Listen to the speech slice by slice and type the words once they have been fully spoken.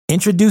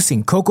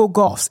Introducing Coco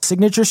Gauff's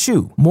signature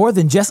shoe, more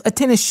than just a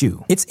tennis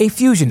shoe. It's a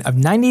fusion of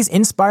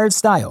 90s-inspired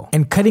style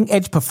and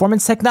cutting-edge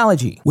performance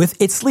technology.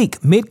 With its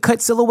sleek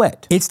mid-cut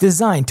silhouette, it's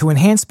designed to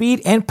enhance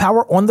speed and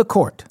power on the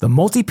court. The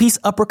multi-piece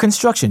upper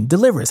construction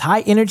delivers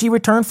high-energy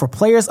return for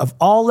players of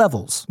all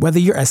levels. Whether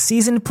you're a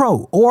seasoned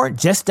pro or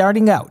just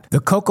starting out, the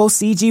Coco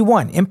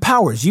CG1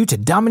 empowers you to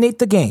dominate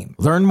the game.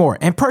 Learn more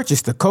and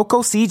purchase the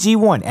Coco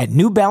CG1 at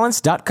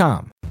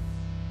NewBalance.com.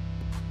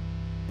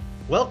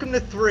 Welcome to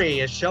 3,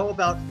 a show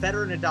about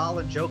Federer, Nadal,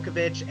 and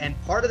Djokovic, and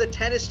part of the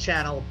Tennis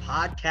Channel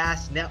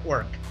podcast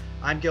network.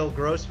 I'm Gil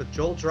Gross with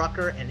Joel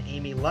Drucker and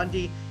Amy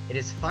Lundy. It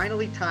is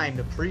finally time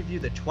to preview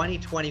the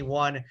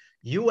 2021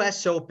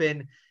 U.S.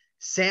 Open.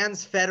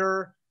 Sans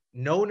Federer,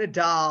 no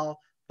Nadal,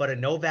 but a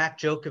Novak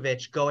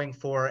Djokovic going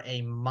for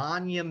a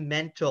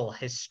monumental,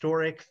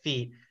 historic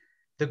feat.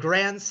 The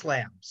Grand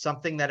Slam,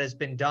 something that has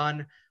been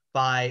done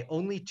by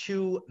only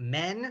two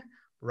men,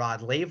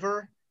 Rod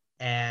Laver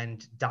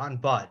and Don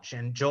Budge.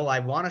 And Joel, I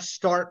want to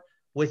start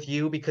with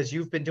you because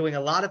you've been doing a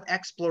lot of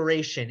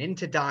exploration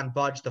into Don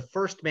Budge, the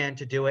first man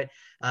to do it,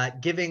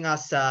 giving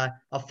us a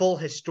full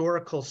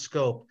historical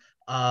scope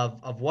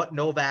of what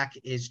Novak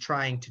is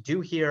trying to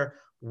do here.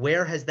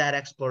 Where has that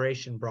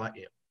exploration brought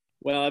you?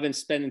 Well, I've been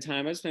spending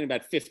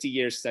about 50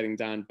 years studying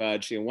Don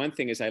Budge. You know, one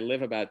thing is I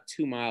live about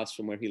 2 miles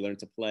from where he learned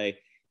to play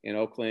in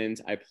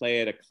Oakland. I play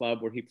at a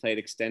club where he played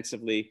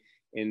extensively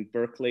in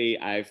Berkeley.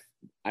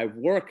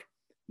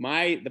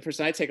 The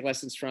person I take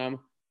lessons from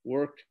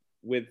work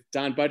with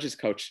Don Budge's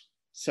coach.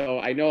 So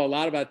I know a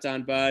lot about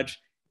Don Budge.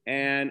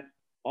 And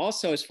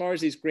also, as far as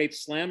these great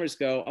slammers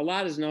go, a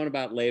lot is known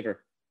about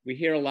Laver. We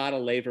hear a lot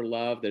of Laver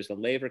love. There's the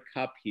Laver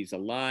Cup. He's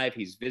alive.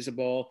 He's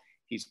visible.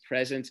 He's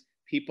present.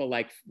 People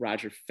like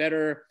Roger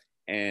Federer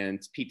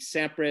and Pete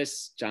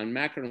Sampras, John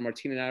McEnroe, and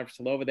Martina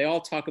Navratilova, they all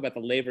talk about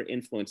the Laver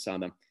influence on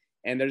them.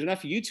 And there's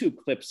enough YouTube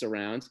clips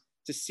around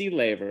to see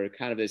Laver,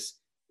 kind of this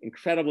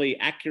incredibly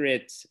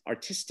accurate,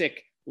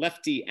 artistic,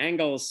 lefty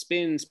angles,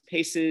 spins,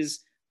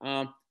 paces,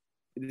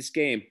 this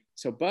game.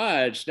 So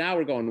Budge, now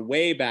we're going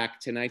way back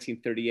to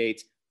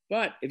 1938.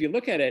 But if you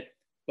look at it,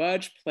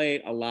 Budge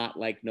played a lot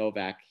like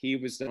Novak. He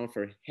was known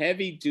for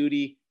heavy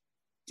duty,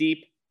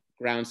 deep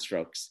ground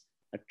strokes,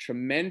 a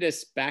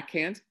tremendous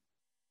backhand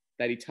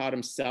that he taught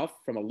himself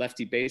from a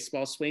lefty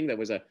baseball swing. That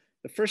was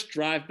the first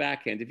drive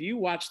backhand. If you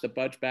watch the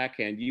Budge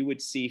backhand, you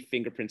would see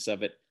fingerprints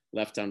of it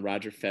left on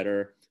Roger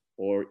Federer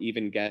or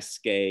even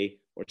Gasquet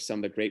or some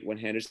of the great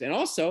one-handers, and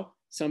also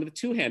some of the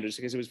two-handers,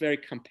 because it was very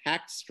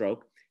compact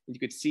stroke. And you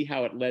could see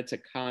how it led to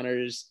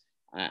Connors,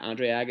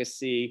 Andre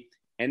Agassi,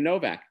 and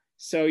Novak.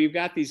 So you've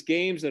got these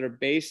games that are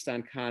based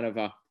on kind of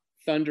a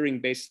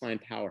thundering baseline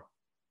power.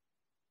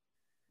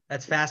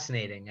 That's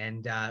fascinating.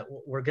 And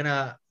we're going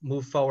to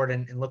move forward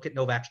and look at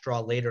Novak's draw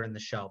later in the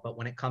show. But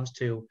when it comes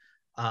to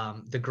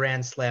the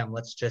Grand Slam,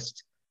 let's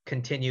just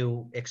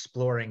continue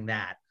exploring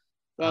that.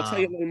 Well, I'll tell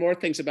you a little more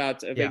things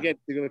about, if I get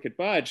to look at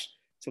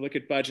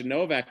Budge, and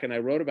Novak, and I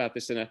wrote about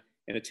this in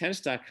a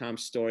tennis.com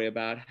story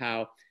about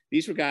how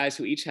these were guys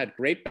who each had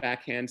great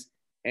backhands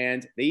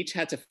and they each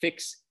had to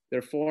fix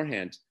their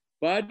forehand.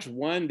 Budge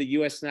won the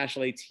U.S.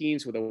 National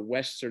 18s with a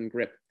Western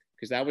grip,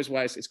 because that was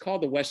why it's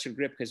called the Western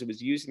grip, because it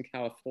was used in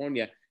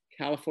California.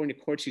 California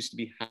courts used to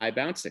be high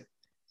bouncing.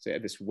 So they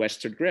had this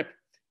Western grip.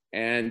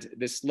 And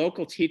this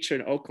local teacher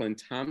in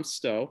Oakland, Tom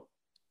Stowe,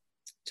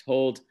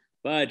 told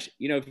Budge,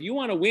 if you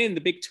want to win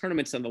the big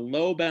tournaments on the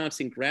low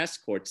bouncing grass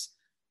courts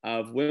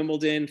of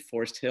Wimbledon,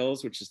 Forest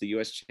Hills, which is the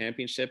U.S.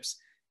 championships,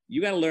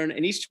 you got to learn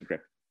an Eastern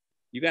grip.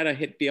 You got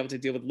to be able to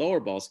deal with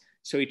lower balls.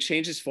 So he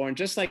changed his forehand,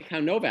 just like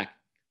how Novak.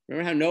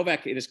 Remember how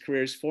Novak in his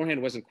career, his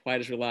forehand wasn't quite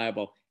as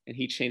reliable, and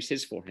he changed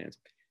his forehand.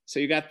 So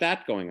you got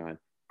that going on.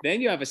 Then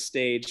you have a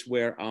stage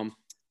where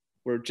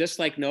just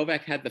like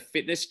Novak had the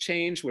fitness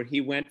change, where he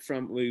went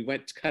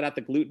to cut out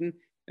the gluten,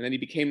 and then he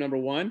became number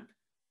one.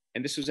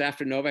 And this was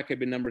after Novak had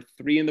been number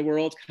 3 in the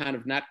world, kind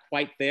of not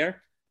quite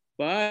there.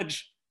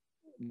 Budge,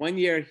 one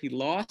year he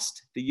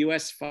lost the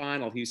U.S.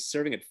 final. He was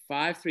serving at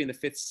 5-3 in the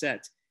 5th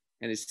set,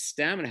 and his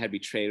stamina had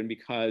betrayed him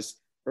because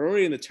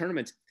early in the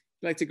tournament,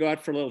 he liked to go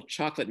out for a little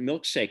chocolate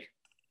milkshake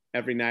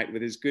every night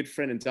with his good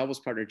friend and doubles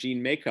partner,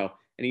 Gene Mako.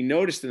 And he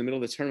noticed in the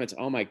middle of the tournament,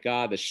 oh my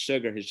God, the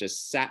sugar has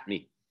just sapped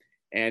me.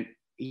 And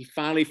he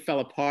finally fell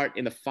apart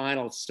in the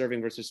final,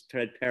 serving versus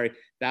Fred Perry.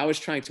 That was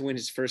trying to win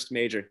his first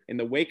major. In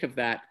the wake of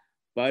that,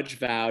 Budge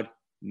vowed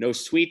no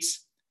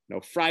sweets, no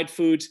fried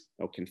foods,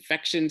 no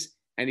confections,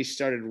 and he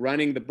started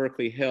running the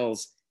Berkeley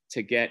Hills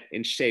to get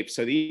in shape.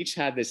 So they each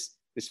had this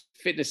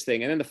fitness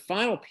thing. And then the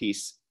final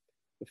piece,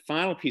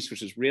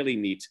 which is really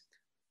neat,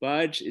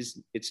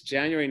 it's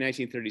January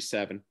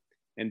 1937,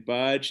 and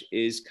Budge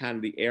is kind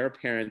of the heir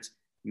apparent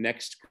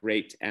next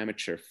great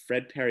amateur.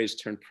 Fred Perry has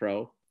turned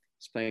pro.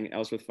 He's playing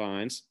Ellsworth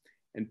Vines.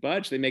 And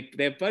Budge, they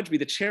have Budge be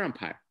the chair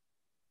umpire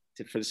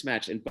for this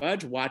match. And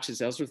Budge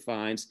watches Ellsworth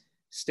Vines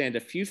stand a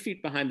few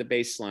feet behind the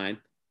baseline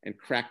and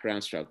crack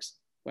ground strokes.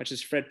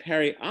 Watches Fred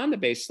Perry on the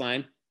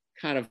baseline,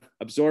 kind of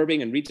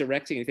absorbing and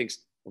redirecting. And he thinks,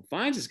 well,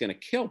 Vines is going to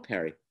kill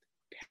Perry.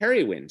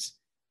 Perry wins.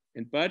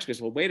 And Budge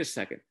goes, well, wait a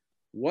second.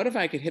 what if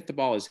I could hit the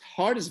ball as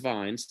hard as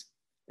Vines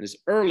and as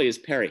early as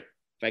Perry?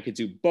 If I could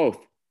do both,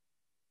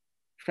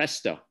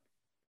 presto.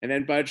 And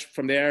then Budge,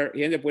 from there,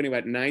 he ended up winning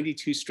about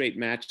 92 straight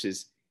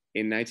matches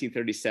in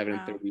 1937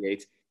 and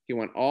 38. He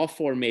won all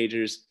 4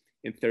 majors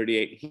in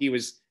 38. He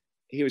was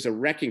a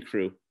wrecking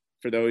crew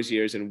for those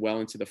years and well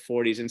into the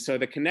 40s. And so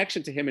the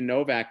connection to him and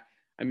Novak,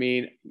 I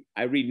mean,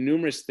 I read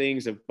numerous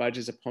things of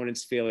Budge's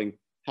opponents feeling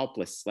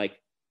helpless. Like,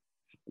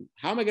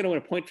 how am I going to win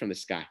a point from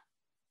this guy?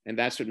 And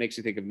that's what makes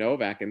you think of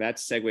Novak. And that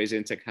segues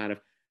into kind of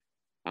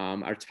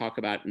our talk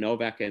about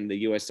Novak and the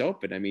US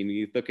Open. I mean,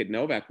 you look at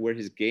Novak, where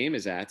his game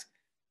is at.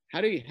 How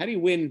do you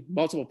win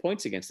multiple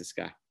points against this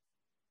guy?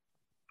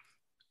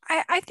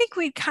 I think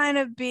we'd kind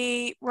of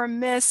be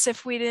remiss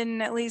if we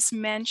didn't at least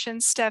mention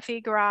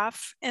Steffi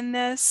Graf in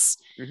this.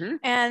 Mm-hmm.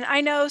 And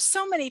I know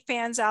so many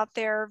fans out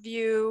there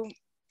view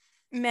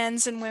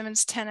men's and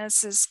women's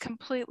tennis as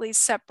completely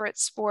separate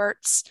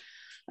sports.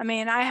 I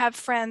mean, I have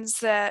friends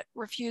that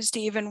refuse to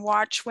even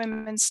watch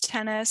women's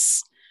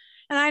tennis.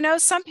 And I know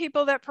some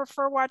people that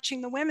prefer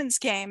watching the women's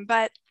game,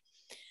 but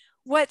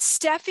what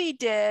Steffi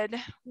did,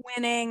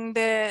 winning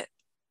the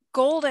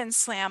Golden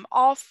Slam,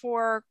 all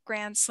 4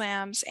 Grand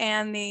Slams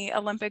and the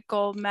Olympic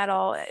gold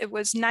medal, it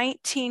was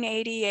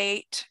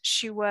 1988.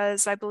 She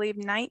was, I believe,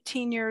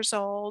 19 years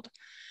old.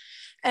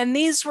 And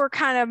these were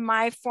kind of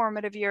my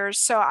formative years.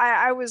 So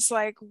I was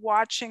like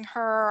watching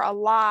her a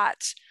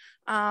lot,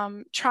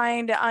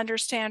 trying to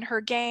understand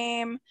her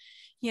game.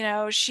 You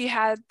know, she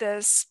had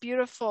this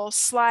beautiful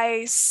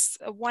slice,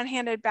 a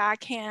one-handed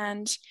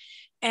backhand,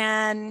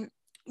 and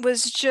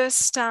was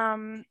just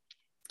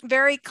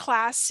very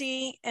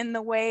classy in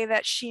the way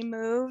that she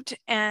moved,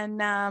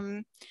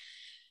 and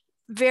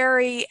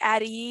very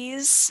at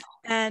ease.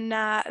 And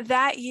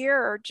that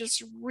year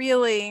just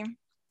really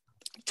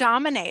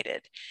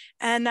dominated.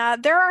 And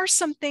there are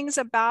some things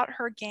about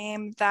her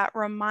game that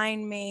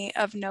remind me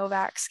of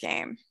Novak's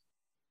game.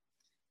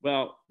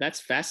 Well, that's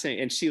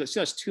fascinating. And she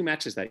lost 2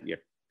 matches that year.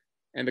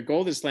 And the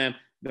Golden Slam,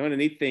 one of the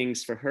neat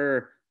things for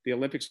her, the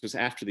Olympics was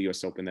after the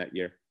US Open that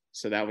year.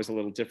 So that was a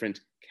little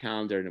different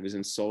calendar, and it was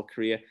in Seoul,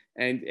 Korea.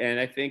 And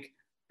I think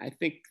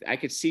I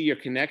could see your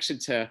connection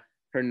to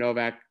her,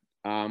 Novak,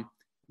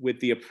 with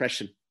the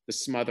oppression, the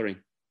smothering,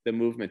 the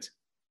movement.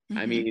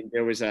 Mm-hmm. I mean,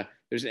 there's an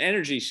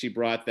energy she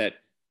brought that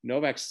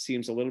Novak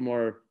seems a little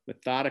more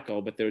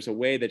methodical, but there's a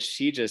way that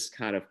she just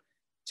kind of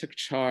took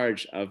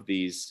charge of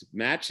these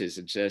matches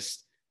and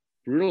just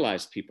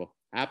brutalized people.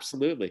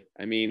 Absolutely.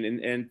 I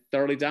mean, and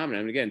thoroughly dominant.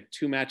 I mean, again,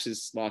 2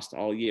 matches lost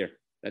all year.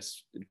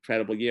 That's an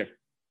incredible year.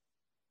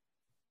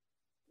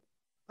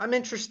 I'm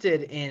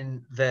interested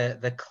in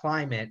the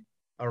climate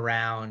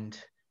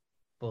around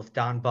both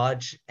Don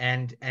Budge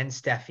and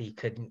Steffi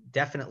could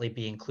definitely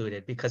be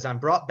included, because I'm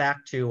brought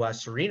back to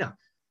Serena,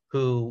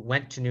 who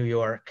went to New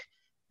York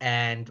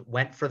and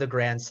went for the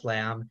Grand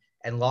Slam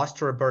and lost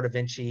to Roberta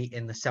Vinci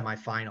in the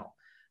semifinal.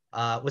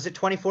 Was it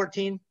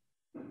 2014?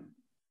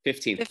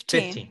 15.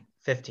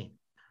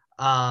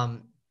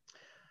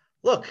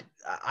 Look,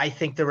 I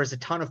think there was a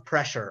ton of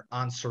pressure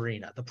on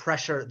Serena, the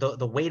pressure,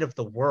 the weight of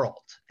the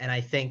world. And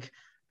I think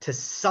to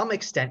some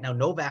extent, now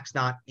Novak's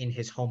not in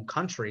his home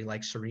country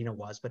like Serena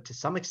was, but to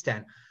some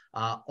extent,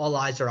 all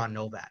eyes are on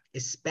Novak,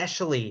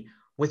 especially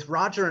with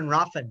Roger and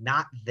Rafa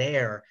not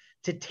there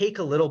to take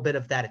a little bit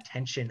of that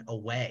attention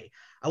away.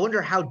 I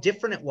wonder how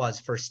different it was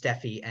for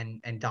Steffi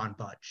and Don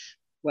Budge.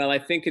 Well, I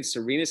think in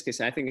Serena's case,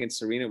 I think in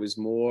Serena it was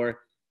more,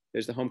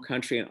 there's the home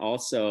country and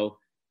also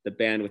the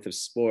bandwidth of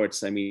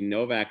sports. I mean,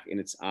 Novak, in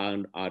its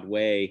odd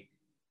way,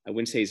 I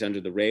wouldn't say he's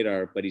under the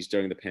radar, but he's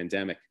during the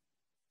pandemic.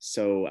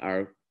 So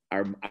our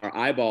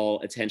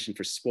eyeball attention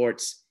for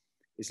sports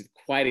isn't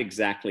quite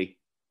exactly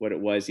what it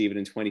was even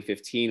in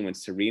 2015 when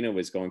Serena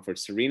was going for it.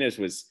 Serena's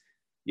was,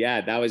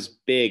 yeah, that was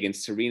big. And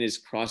Serena's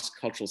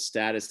cross-cultural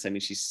status, I mean,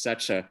 she's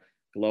such a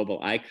global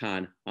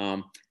icon.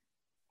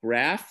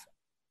 Graf,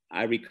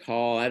 I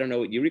recall, I don't know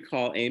what you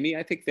recall, Amy,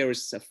 I think there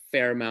was a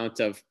fair amount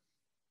of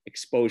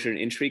exposure and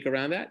intrigue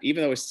around that,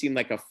 even though it seemed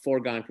like a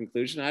foregone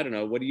conclusion. I don't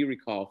know. What do you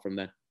recall from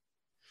that?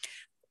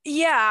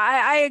 Yeah,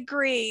 I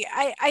agree.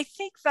 I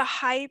think the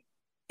hype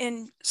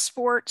in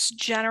sports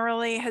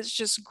generally has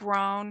just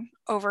grown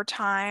over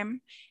time.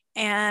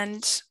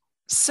 And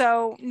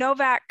so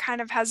Novak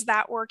kind of has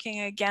that working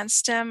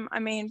against him. I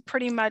mean,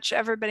 pretty much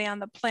everybody on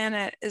the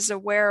planet is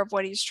aware of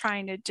what he's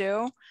trying to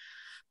do.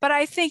 But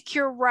I think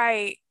you're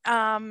right.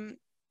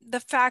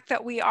 The fact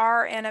that we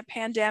are in a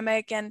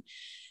pandemic and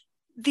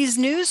these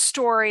news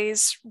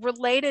stories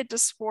related to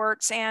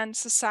sports and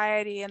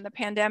society and the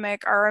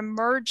pandemic are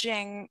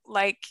emerging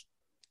like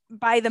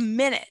by the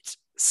minute.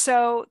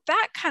 So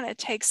that kind of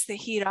takes the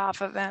heat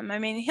off of him. I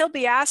mean, he'll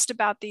be asked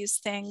about these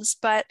things,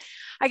 but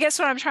I guess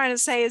what I'm trying to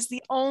say is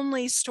the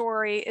only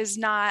story is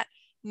not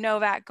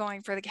Novak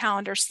going for the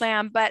calendar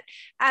slam. But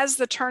as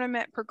the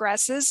tournament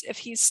progresses, if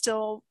he's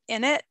still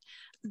in it,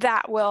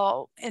 that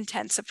will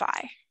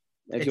intensify.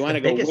 If you want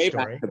to go way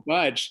back to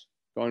Budge,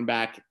 going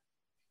back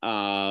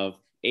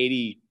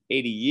 80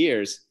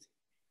 years,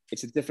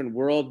 it's a different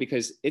world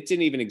because it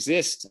didn't even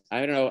exist.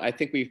 I don't know. I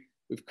think we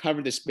we've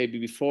covered this maybe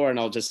before, and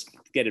I'll just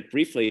get it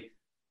briefly.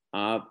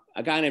 A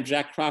guy named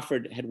Jack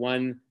Crawford had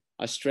won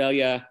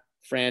Australia,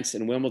 France,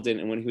 and Wimbledon.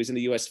 And when he was in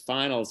the US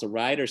finals, a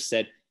writer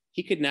said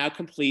he could now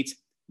complete,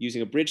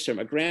 using a bridge term,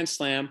 a Grand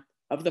Slam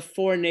of the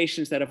 4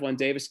 nations that have won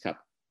Davis Cup.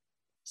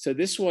 So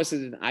this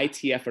wasn't an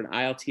ITF or an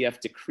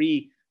ILTF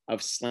decree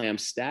of slam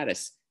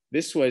status.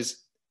 This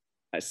was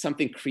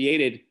something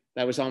created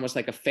that was almost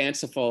like a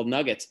fanciful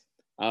nugget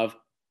of,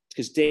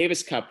 because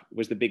Davis Cup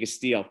was the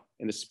biggest deal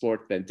in the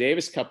sport then.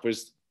 Davis Cup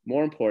was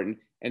more important.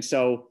 And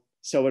so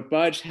what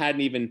Budge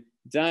hadn't even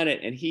done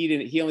it, and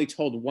he only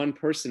told one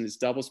person, his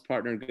doubles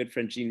partner and good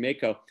friend Gene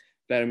Mako,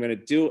 that I'm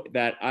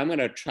going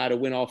to try to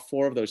win all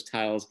 4 of those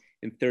titles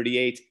in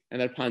 38.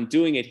 And then upon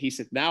doing it, he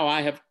said, now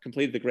I have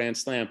completed the Grand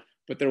Slam.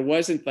 But there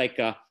wasn't like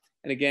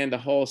and again, the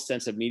whole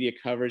sense of media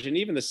coverage and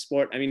even the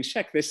sport. I mean,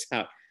 check this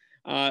out.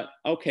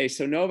 Okay,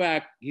 so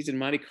Novak, he's in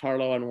Monte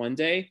Carlo on one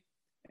day.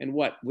 And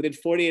within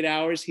 48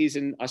 hours, he's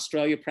in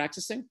Australia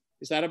practicing?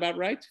 Is that about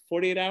right?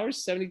 48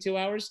 hours, 72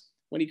 hours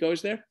when he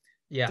goes there?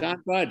 Yeah.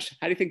 Don Budge.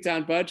 How do you think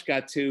Don Budge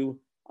got to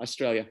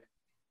Australia?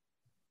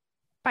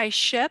 By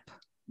ship?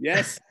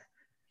 Yes.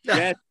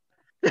 Yes.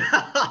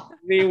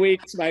 3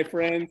 weeks, my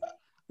friend.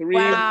 3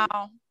 Wow.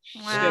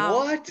 weeks. Wow.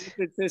 What? San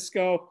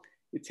Francisco.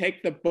 You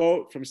take the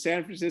boat from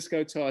San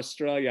Francisco to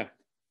Australia.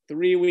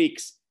 3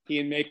 weeks. He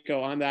and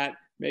Mako on that,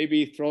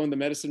 maybe throwing the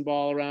medicine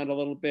ball around a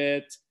little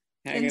bit.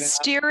 In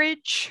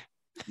steerage?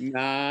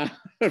 Nah,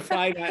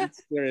 probably not in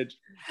steerage.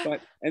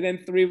 And then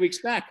 3 weeks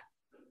back.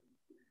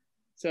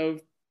 So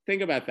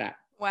think about that.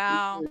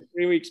 Wow.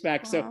 3 weeks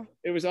back. Wow. So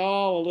it was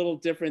all a little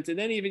different. And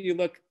then even you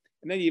look,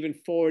 and then you even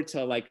forward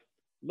to like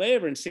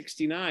Laver in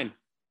 69,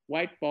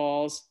 white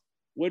balls,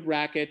 wood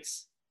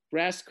rackets,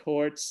 grass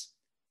courts,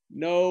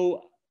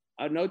 no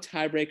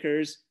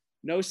tiebreakers,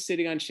 no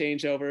sitting on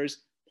changeovers,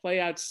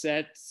 play out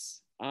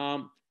sets.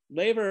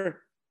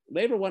 Laver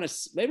won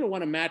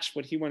a match,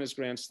 but he won his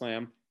Grand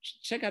Slam.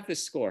 Check out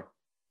this score: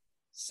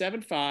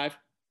 7-5,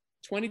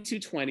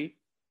 22-20,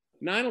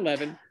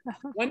 9-11,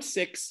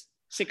 1-6,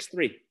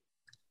 6-3.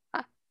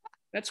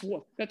 That's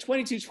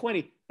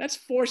 22-20. That's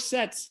 4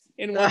 sets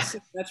in one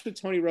set. That's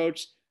with Tony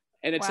Roach,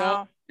 and it's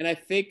all. And I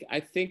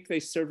think they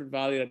served and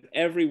valued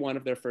every one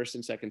of their first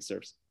and second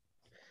serves.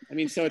 I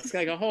mean, so it's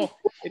like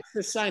it's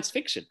the science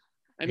fiction.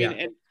 I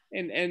mean,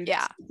 and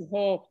yeah, the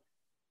whole,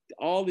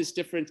 all these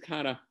different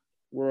kind of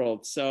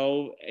worlds.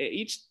 So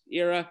each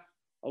era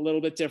a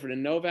little bit different.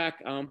 And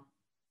Novak,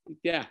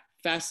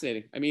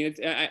 fascinating. I mean, it's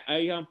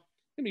gonna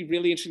be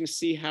really interesting to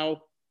see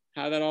how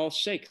that all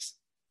shakes.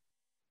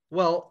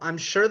 Well, I'm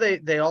sure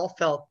they all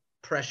felt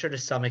pressure to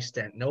some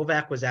extent.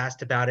 Novak was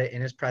asked about it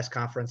in his press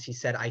conference. He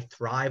said, "I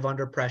thrive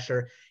under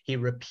pressure." He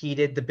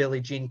repeated the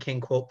Billie Jean King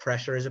quote,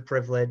 "Pressure is a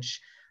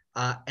privilege."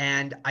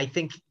 And I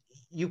think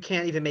you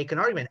can't even make an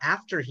argument.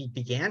 After he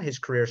began his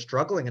career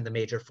struggling in the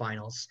major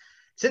finals,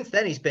 since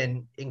then he's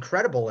been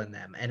incredible in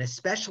them, and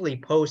especially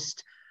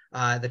post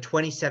the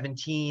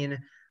 2017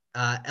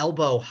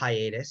 elbow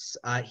hiatus,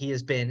 he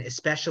has been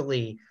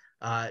especially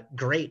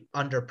great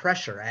under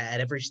pressure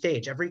at every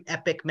stage. Every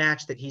epic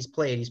match that he's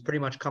played, he's pretty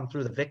much come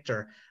through the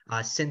victor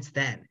since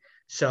then.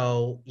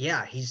 So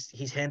yeah,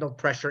 he's handled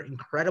pressure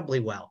incredibly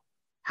well.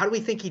 How do we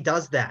think he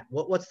does that?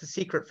 What's the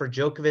secret for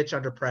Djokovic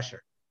under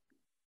pressure?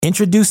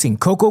 Introducing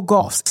Coco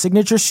Gauff's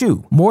signature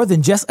shoe, more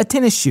than just a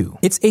tennis shoe.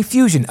 It's a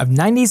fusion of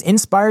 90s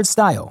inspired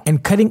style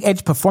and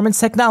cutting-edge performance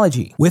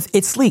technology with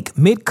its sleek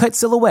mid-cut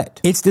silhouette.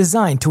 It's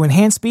designed to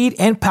enhance speed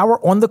and power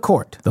on the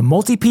court. The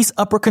multi-piece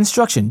upper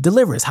construction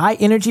delivers high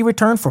energy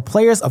return for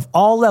players of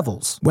all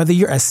levels. Whether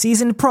you're a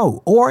seasoned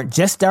pro or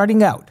just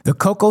starting out, the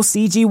Coco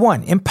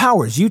CG1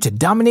 empowers you to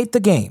dominate the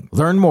game.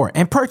 Learn more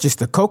and purchase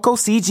the Coco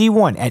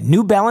CG1 at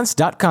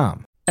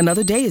newbalance.com.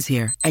 Another day is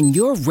here, and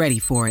you're ready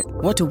for it.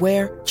 What to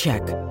wear?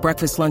 Check.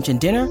 Breakfast, lunch, and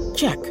dinner?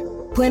 Check.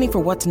 Planning for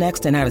what's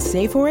next and how to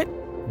save for it?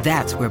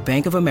 That's where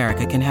Bank of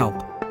America can help.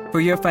 For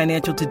your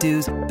financial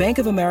to-dos, Bank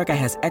of America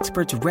has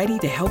experts ready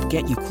to help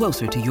get you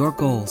closer to your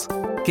goals.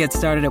 Get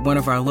started at one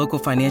of our local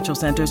financial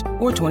centers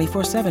or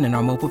 24/7 in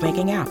our mobile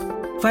banking app.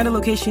 Find a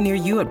location near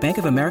you at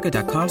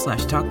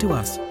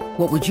bankofamerica.com/talktous.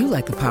 What would you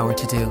like the power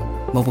to do?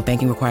 Mobile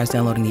banking requires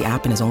downloading the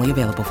app and is only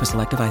available for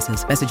select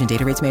devices. Message and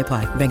data rates may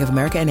apply. Bank of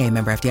America N.A.,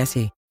 member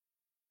FDIC.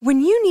 When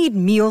you need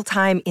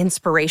mealtime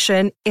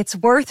inspiration, it's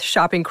worth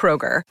shopping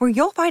Kroger, where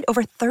you'll find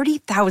over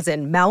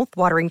 30,000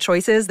 mouth-watering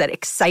choices that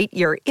excite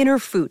your inner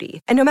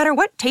foodie. And no matter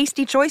what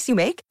tasty choice you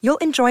make, you'll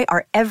enjoy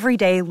our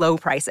everyday low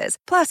prices,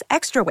 plus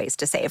extra ways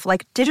to save,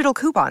 like digital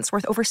coupons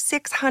worth over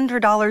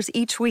 $600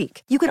 each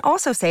week. You can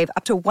also save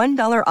up to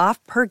 $1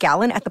 off per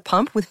gallon at the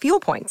pump with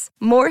fuel points.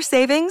 More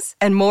savings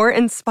and more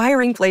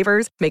inspiring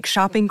flavors make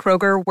shopping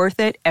Kroger worth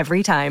it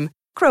every time.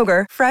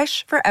 Kroger,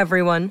 fresh for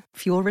everyone.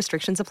 Fuel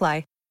restrictions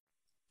apply.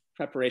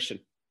 Preparation.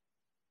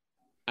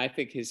 I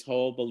think his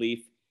whole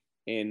belief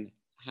in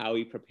how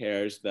he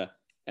prepares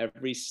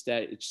every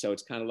stage. So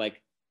it's kind of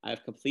like, I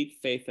have complete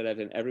faith that I've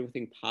done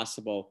everything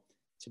possible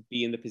to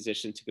be in the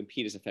position to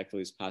compete as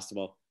effectively as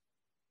possible.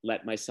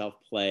 Let myself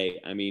play.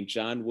 I mean,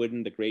 John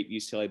Wooden, the great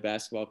UCLA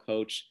basketball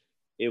coach,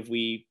 if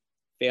we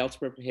fail to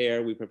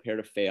prepare, we prepare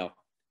to fail.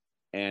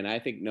 And I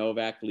think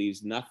Novak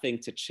leaves nothing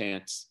to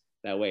chance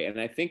that way. And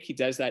I think he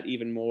does that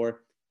even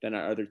more than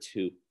our other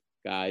two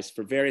guys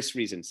for various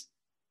reasons.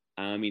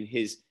 I mean,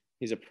 his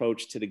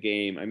approach to the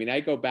game. I mean, I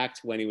go back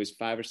to when he was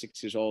 5 or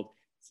 6 years old,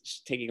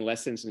 taking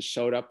lessons, and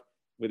showed up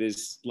with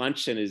his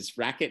lunch and his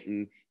racket,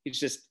 and he's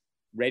just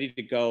ready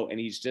to go. And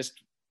he's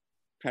just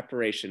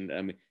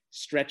preparation,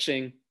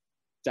 stretching,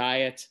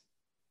 diet,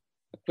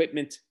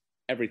 equipment,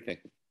 everything.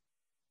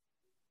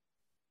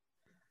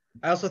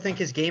 I also think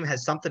his game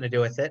has something to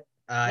do with it.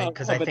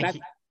 Because I think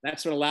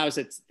that's what allows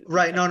it.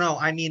 Right. No.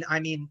 I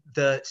mean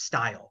the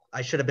style.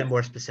 I should have been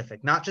more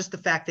specific. Not just the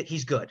fact that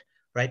he's good,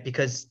 right?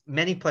 Because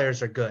many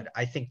players are good.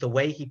 I think the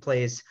way he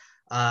plays,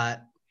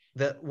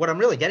 what I'm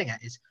really getting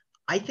at is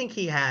I think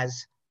he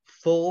has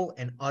full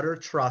and utter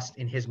trust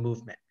in his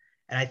movement.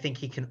 And I think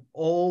he can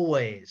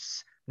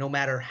always, no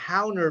matter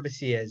how nervous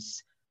he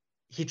is,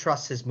 he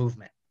trusts his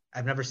movement.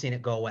 I've never seen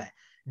it go away.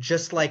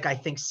 Just like I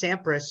think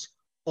Sampras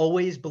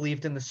always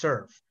believed in the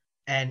serve,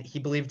 and he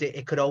believed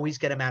it could always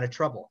get him out of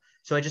trouble.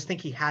 So I just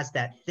think he has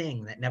that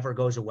thing that never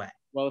goes away.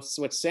 Well,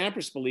 what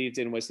Sampras believed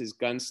in was his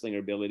gunslinger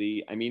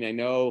ability. I mean, I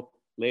know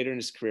later in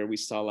his career, we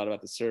saw a lot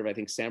about the serve. I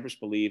think Sampras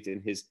believed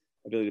in his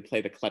ability to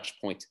play the clutch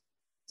point,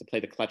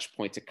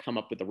 to come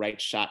up with the right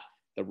shot,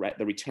 the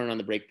return on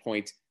the break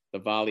point, the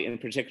volley, and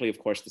particularly, of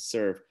course, the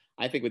serve.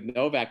 I think with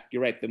Novak,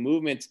 you're right. The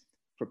movement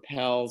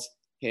propels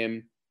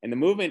him, and the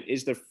movement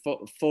is the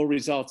full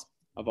result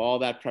of all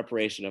that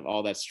preparation, of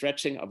all that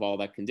stretching, of all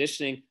that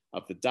conditioning,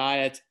 of the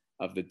diet,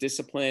 of the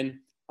discipline,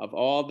 of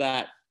all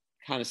that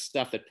kind of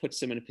stuff that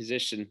puts him in a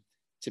position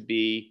to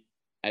be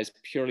as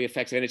purely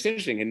effective. And it's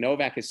interesting, and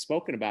Novak has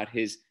spoken about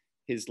his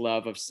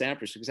love of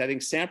Sampras, because I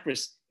think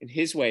Sampras, in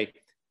his way,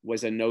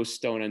 was a no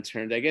stone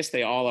unturned. I guess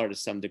they all are to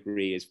some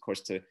degree, is of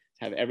course to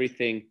have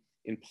everything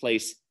in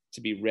place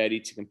to be ready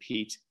to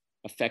compete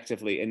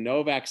effectively. And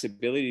Novak's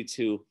ability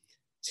to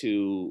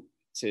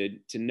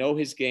know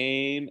his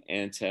game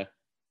and to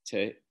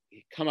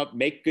come up,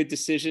 make good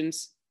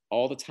decisions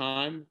all the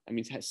time. I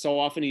mean, so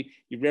often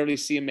you rarely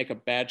see him make a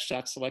bad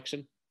shot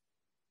selection.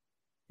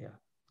 Yeah.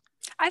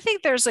 I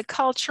think there's a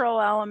cultural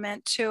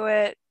element to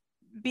it,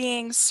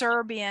 being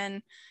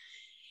Serbian.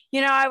 You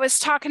know, I was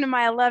talking to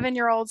my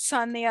 11-year-old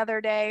son the other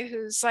day,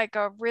 who's like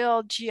a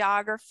real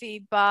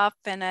geography buff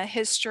and a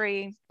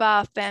history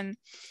buff. And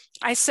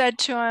I said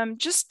to him,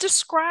 just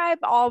describe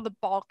all the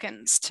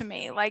Balkans to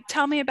me. Like,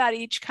 tell me about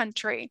each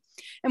country.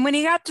 And when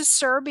he got to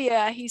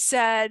Serbia, he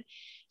said,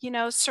 you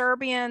know,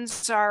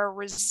 Serbians are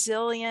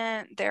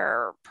resilient,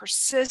 they're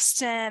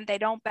persistent, they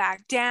don't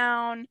back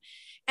down.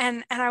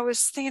 And I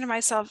was thinking to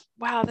myself,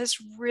 wow, this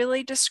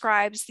really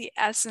describes the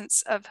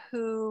essence of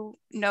who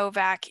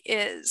Novak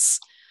is.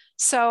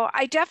 So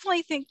I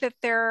definitely think that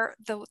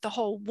the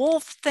whole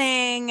wolf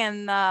thing,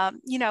 and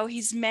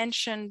he's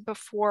mentioned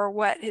before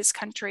what his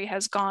country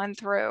has gone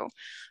through.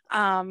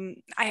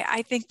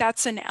 I think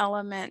that's an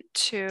element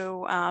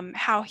to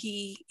how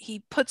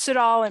he puts it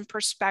all in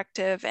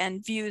perspective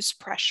and views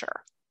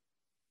pressure.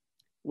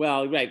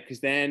 Well, right, because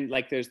then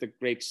there's the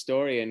great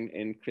story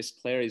in Chris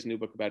Clary's new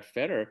book about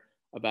Federer,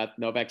 about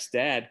Novak's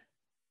dad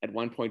at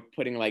one point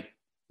putting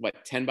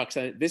 $10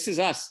 on it. This is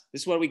us.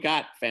 This is what we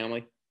got,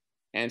 family.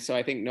 And so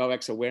I think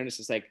Novak's awareness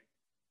is like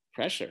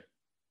pressure.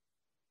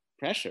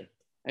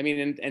 I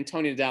mean, and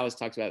Tony Nadal has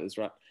talked about this.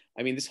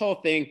 I mean, this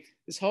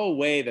whole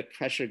way that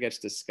pressure gets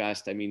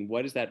discussed, I mean,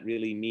 what does that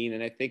really mean?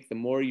 And I think the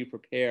more you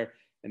prepare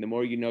and the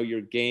more you know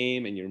your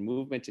game and your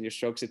movement and your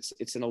strokes,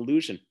 it's an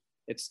illusion.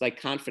 It's like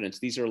confidence.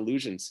 These are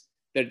illusions.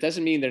 That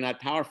doesn't mean they're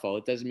not powerful.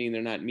 It doesn't mean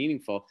they're not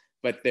meaningful,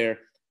 but they're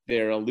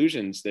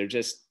illusions. They're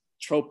just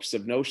tropes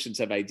of notions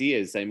of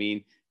ideas. I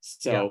mean,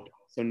 so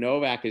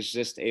Novak is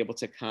just able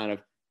to kind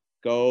of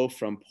go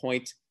from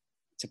point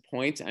to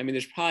point. I mean,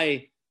 there's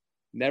probably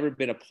never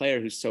been a player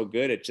who's so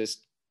good at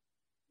just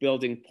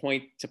building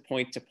point to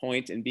point to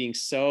point and being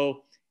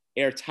so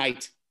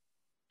airtight.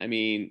 I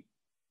mean,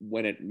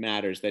 when it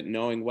matters, that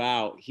knowing,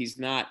 wow, he's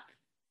not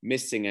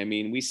missing. I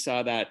mean, we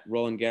saw that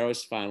Roland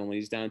Garros final when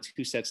he's down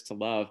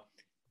 2-0.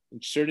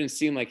 It sure didn't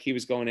seem like he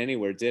was going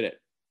anywhere, did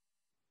it?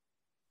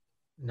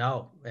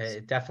 No,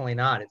 definitely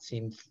not. It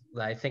seemed,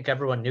 I think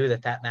everyone knew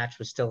that match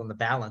was still in the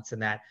balance,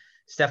 and that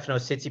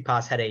Stefanos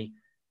Tsitsipas had a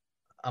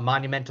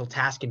monumental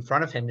task in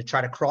front of him to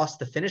try to cross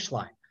the finish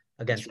line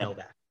against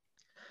Novak.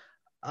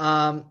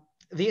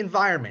 The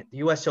environment, the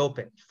US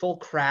Open, full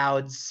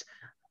crowds.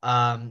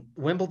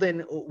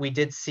 Wimbledon, we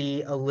did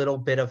see a little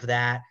bit of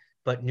that,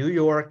 but New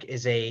York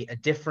is a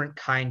different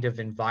kind of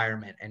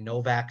environment. And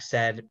Novak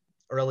said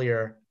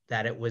earlier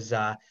that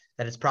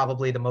that it's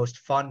probably the most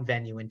fun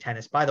venue in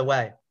tennis. By the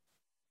way,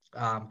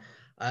 an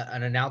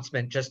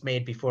announcement just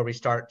made before we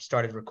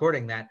started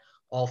recording that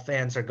all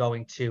fans are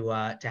going to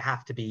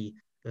have to be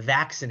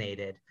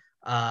vaccinated.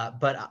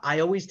 But I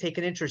always take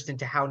an interest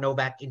into how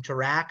Novak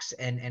interacts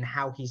and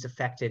how he's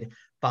affected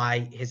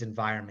by his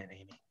environment,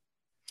 Amy.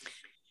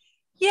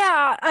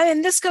 Yeah,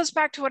 and this goes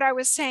back to what I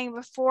was saying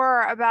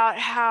before about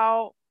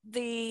how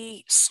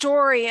the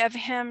story of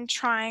him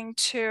trying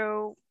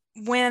to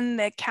win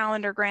the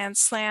calendar Grand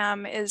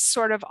Slam is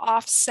sort of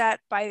offset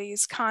by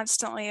these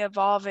constantly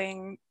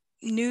evolving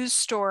news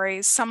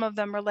stories, some of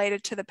them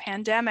related to the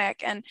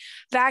pandemic, and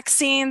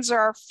vaccines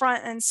are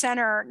front and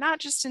center, not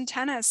just in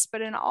tennis,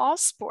 but in all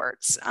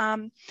sports.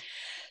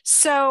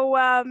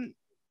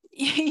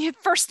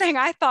 First thing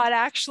I thought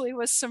actually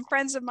was some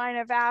friends of mine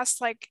have asked,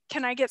 like,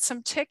 can I get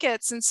some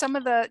tickets? And some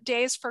of the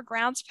days for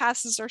grounds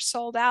passes are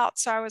sold out.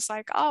 So I was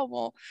like, oh,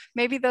 well,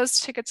 maybe those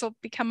tickets will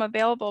become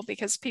available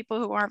because people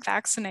who aren't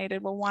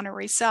vaccinated will want to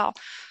resell.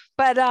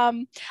 But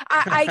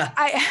I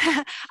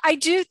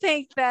do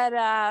think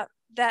that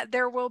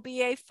there will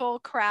be a full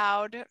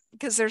crowd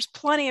because there's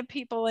plenty of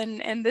people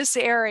in this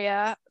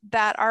area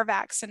that are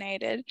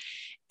vaccinated.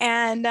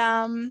 And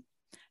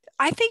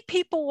I think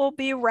people will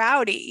be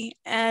rowdy,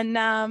 and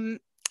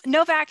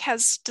Novak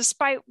has,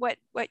 despite what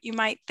you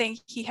might think,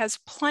 he has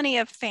plenty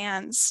of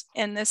fans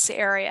in this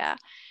area.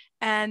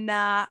 And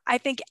I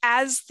think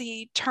as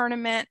the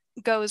tournament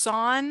goes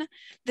on,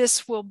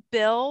 this will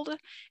build,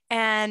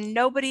 and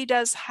nobody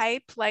does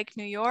hype like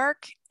New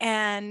York.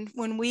 And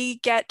when we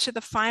get to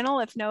the final,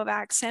 if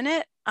Novak's in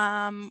it,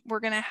 we're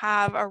going to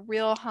have a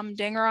real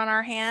humdinger on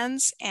our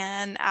hands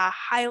and a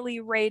highly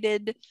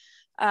rated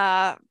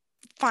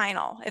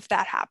final if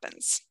that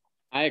happens.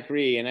 I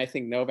agree. And I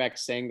think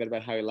Novak's saying that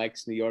about how he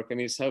likes New York. I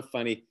mean, it's so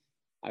funny.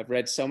 I've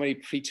read so many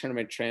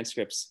pre-tournament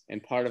transcripts,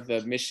 and part of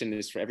the mission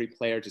is for every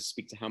player to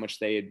speak to how much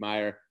they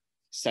admire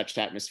such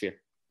atmosphere.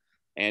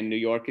 And New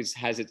York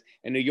has it.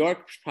 And New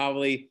York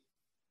probably,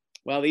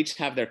 well, they each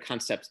have their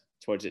concept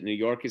towards it. New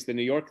York is the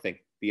New York thing,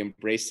 the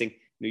embracing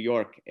New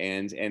York.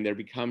 And there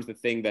becomes the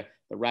thing, the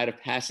rite of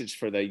passage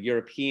for the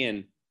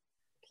European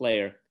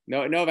player.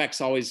 Novak's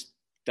always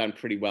done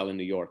pretty well in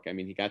New York. I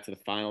mean, he got to the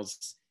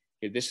finals.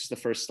 This is the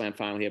first slam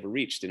final he ever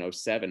reached in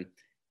 2007.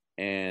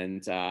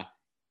 And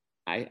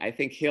I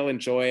think he'll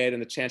enjoy it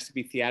and the chance to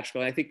be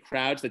theatrical. And I think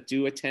crowds that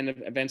do attend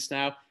events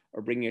now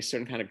are bringing a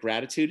certain kind of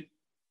gratitude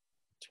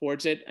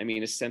towards it. I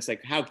mean, a sense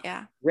like how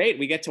great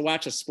we get to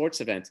watch a sports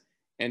event.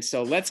 And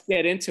so let's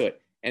get into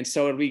it. And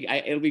so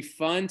it'll be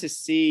fun to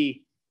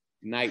see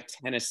night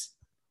tennis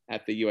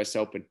at the US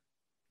Open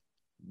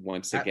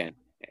once again.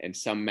 And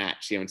some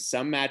match, and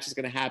some match is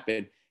going to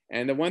happen.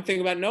 And the one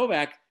thing about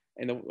Novak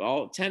and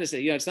all tennis,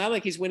 it's not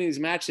like he's winning these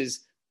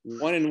matches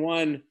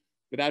 1-1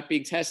 without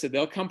being tested.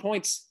 There'll come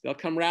points, there'll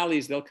come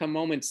rallies, there'll come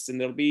moments, and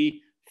there'll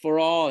be for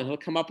all, and he'll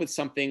come up with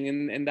something,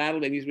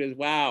 and he's really,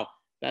 wow,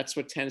 that's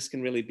what tennis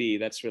can really be.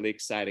 That's really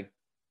exciting.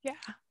 Yeah.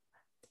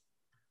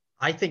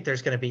 I think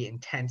there's going to be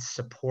intense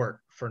support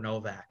for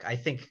Novak. I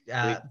think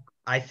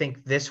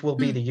this will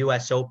be the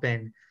U.S.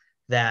 Open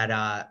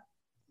that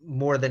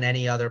more than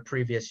any other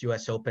previous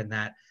U.S. Open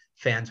that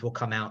fans will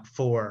come out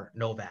for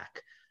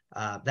Novak.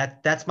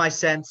 That's my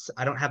sense.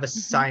 I don't have a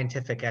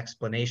scientific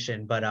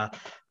explanation, but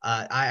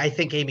I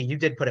think, Amy, you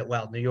did put it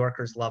well. New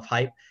Yorkers love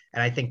hype.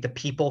 And I think the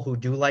people who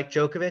do like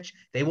Djokovic,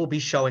 they will be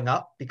showing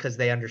up because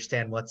they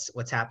understand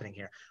what's happening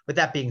here. With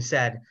that being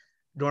said,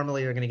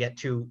 normally you're going to get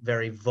two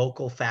very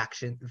vocal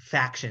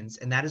factions.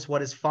 And that is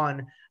what is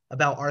fun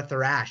about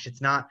Arthur Ashe.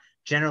 It's not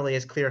generally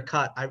as clear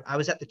cut. I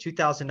was at the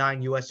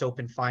 2009 US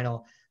Open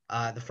final,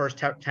 the first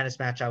tennis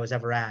match I was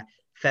ever at,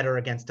 Federer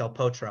against Del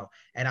Potro.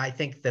 And I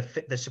think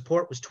the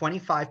support was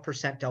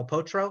 25% Del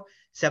Potro,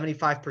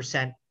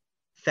 75%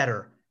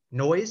 Federer.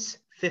 Noise,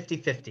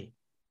 50-50.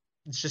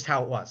 It's just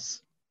how it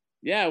was.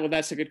 Yeah, well,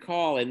 that's a good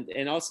call.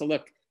 And also,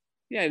 look,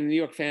 New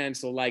York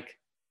fans will like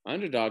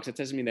underdogs. That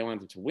doesn't mean they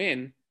want them to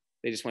win.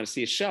 They just want to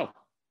see a show.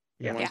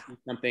 They want to see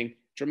something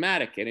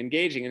dramatic and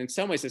engaging. And in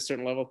some ways, at a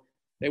certain level,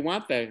 they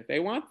want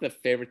the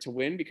favorite to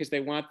win because they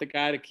want the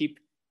guy to keep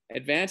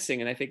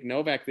advancing. And I think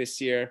Novak this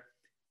year,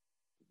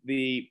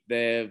 the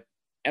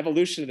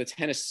evolution of the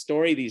tennis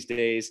story these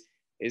days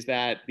is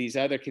that these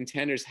other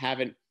contenders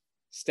haven't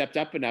stepped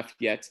up enough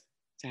yet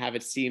to have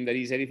it seem that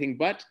he's anything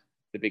but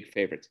the big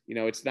favorite.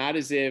 It's not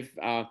as if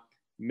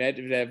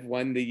Medvedev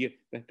won the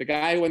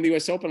guy who won the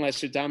US Open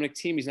last year, Dominic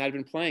Thiem, he's not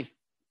even playing.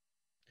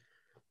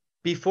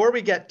 Before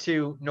we get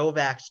to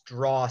Novak's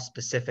draw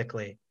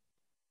specifically,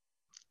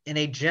 in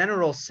a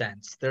general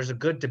sense, there's a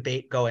good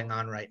debate going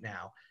on right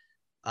now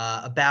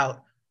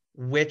about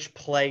which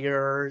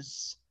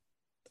players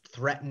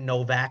threaten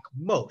Novak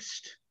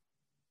most.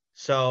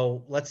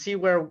 So let's see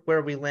where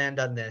we land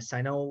on this.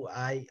 I know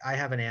I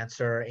have an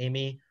answer.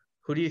 Amy,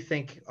 who do you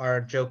think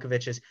are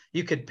Djokovic's?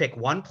 You could pick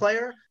one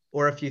player,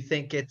 or if you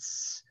think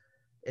it's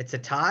a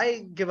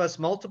tie, give us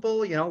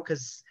multiple,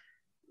 because,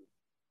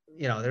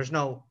 there's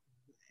no,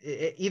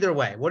 either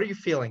way. What are you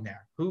feeling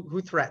there?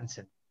 Who threatens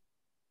him?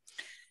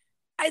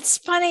 It's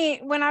funny,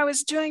 when I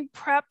was doing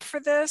prep for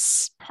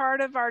this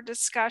part of our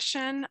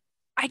discussion,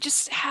 I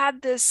just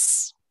had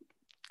this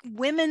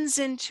women's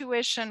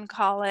intuition,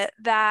 call it,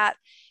 that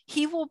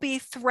he will be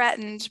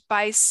threatened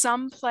by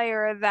some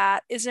player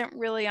that isn't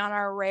really on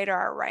our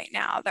radar right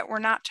now, that we're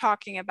not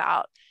talking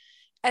about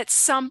at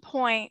some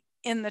point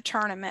in the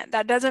tournament.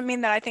 That doesn't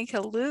mean that I think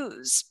he'll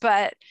lose,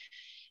 but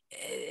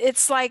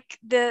it's like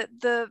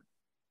the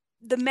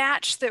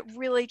match that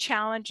really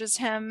challenges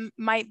him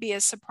might be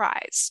a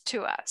surprise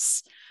to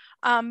us.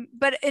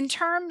 But in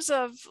terms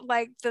of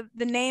like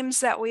the names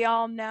that we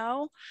all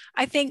know,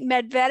 I think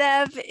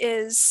Medvedev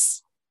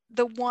is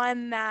the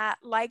one that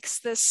likes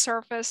this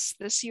surface,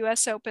 this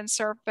US Open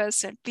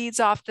surface, and feeds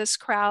off this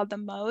crowd the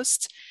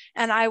most.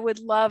 And I would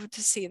love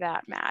to see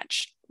that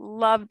match.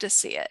 Love to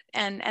see it.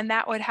 And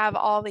that would have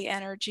all the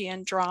energy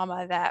and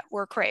drama that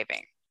we're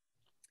craving.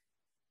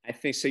 I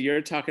think so.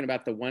 You're talking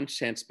about the one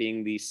chance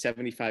being the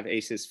 75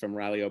 aces from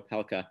Reilly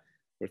Opelka,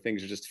 where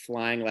things are just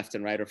flying left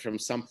and right, or from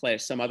some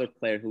other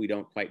player who we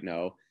don't quite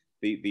know,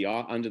 the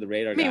under the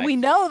radar guy. We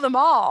know them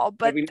all,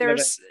 but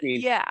there's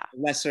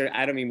lesser.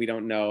 I don't mean we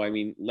don't know. I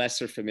mean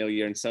lesser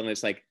familiar, and suddenly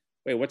it's like,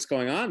 wait, what's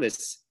going on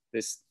this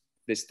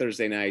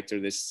Thursday night or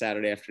this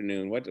Saturday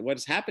afternoon? What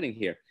is happening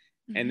here?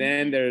 Mm-hmm. And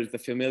then there's the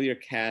familiar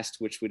cast,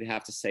 which would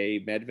have to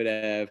say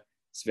Medvedev,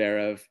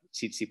 Zverev,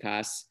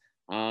 Tsitsipas.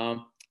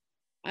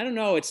 I don't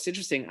know. It's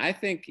interesting. I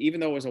think even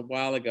though it was a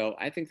while ago,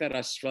 I think that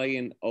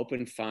Australian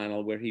Open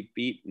final where he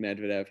beat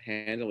Medvedev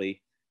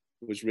handily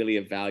was really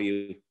of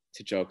value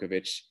to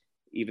Djokovic,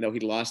 even though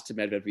he lost to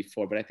Medvedev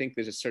before. But I think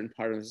there's a certain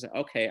part of it that says,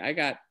 okay, I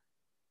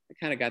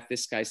kind of got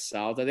this guy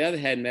solved. On the other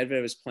hand,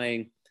 Medvedev was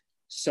playing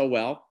so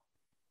well.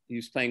 He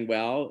was playing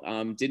well,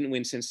 didn't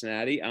win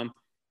Cincinnati.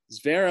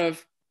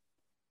 Zverev,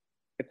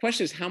 the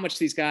question is how much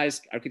these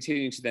guys are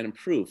continuing to then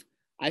improve.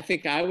 I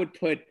think I would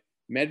put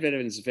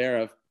Medvedev and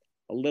Zverev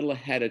a little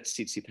ahead of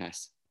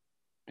Tsitsipas.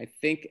 I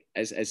think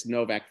as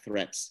Novak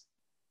threats.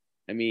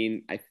 I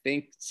mean, I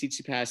think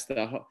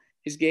Tsitsipas,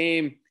 his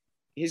game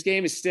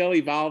is still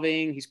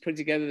evolving. He's putting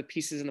together the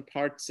pieces and the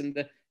parts and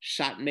the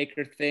shot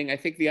maker thing. I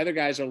think the other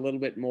guys are a little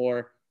bit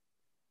more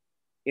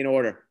in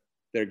order,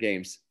 their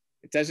games.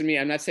 It doesn't mean,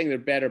 I'm not saying they're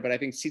better, but I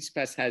think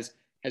Tsitsipas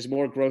has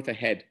more growth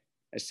ahead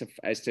as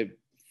to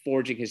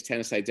forging his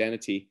tennis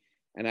identity.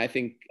 And I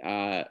think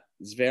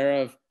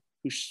Zverev,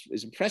 who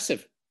is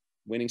impressive,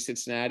 winning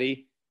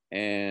Cincinnati,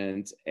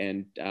 and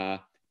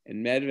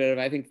Medvedev,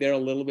 I think they're a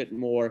little bit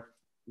more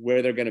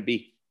where they're going to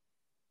be.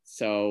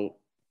 So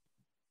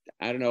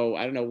I don't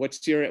know.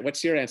 What's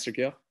your answer,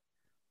 Gil?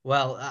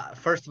 Well,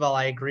 first of all,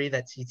 I agree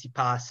that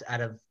Tsitsipas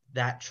out of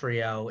that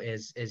trio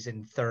is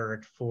in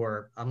third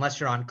for, unless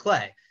you're on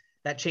clay.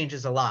 That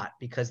changes a lot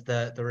because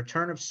the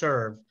return of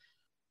serve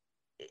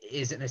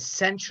is an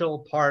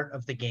essential part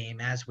of the game,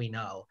 as we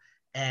know,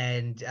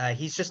 and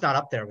he's just not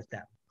up there with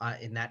them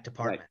in that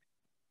department. Right.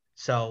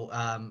 So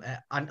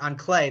on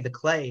clay, the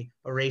clay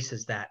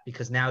erases that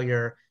because now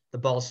the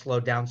ball's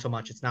slowed down so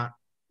much.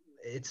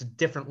 It's a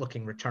different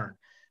looking return.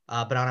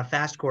 But on a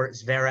fast court,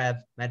 Zverev,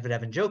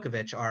 Medvedev, and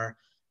Djokovic are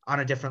on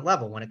a different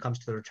level when it comes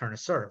to the return of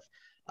serve.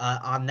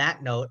 On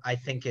that note, I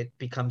think it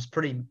becomes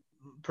pretty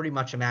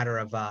much a matter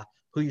of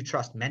who you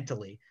trust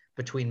mentally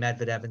between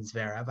Medvedev and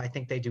Zverev. I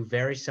think they do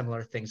very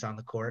similar things on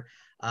the court.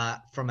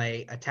 From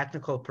a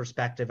technical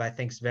perspective, I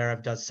think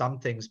Zverev does some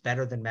things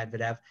better than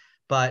Medvedev,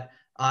 but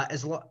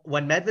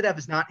when Medvedev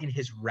is not in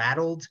his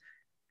rattled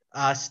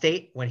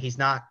state, when he's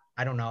not,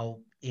 I don't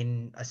know,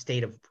 in a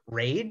state of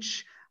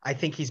rage, I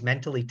think he's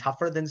mentally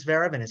tougher than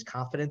Zverev and his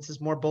confidence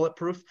is more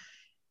bulletproof.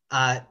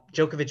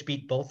 Djokovic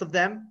beat both of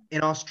them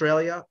in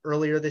Australia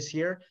earlier this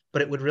year,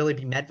 but it would really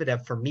be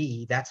Medvedev for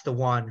me. That's the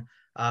one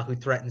who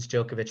threatens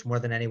Djokovic more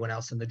than anyone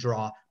else in the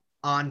draw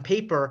on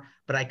paper.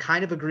 But I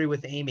kind of agree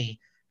with Amy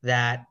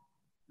that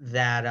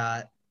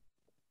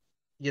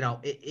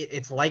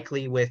it's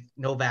likely with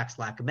Novak's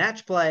lack of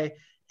match play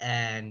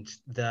and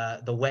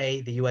the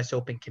way the US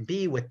Open can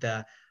be with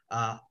the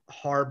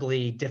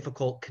horribly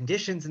difficult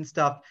conditions and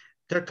stuff,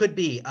 there could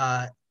be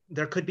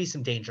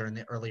some danger in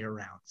the earlier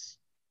rounds.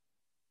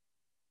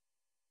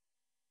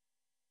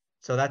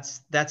 So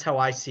that's how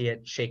I see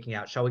it shaking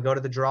out. Shall we go to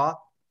the draw?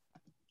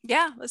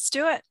 Yeah, let's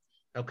do it.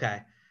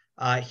 Okay.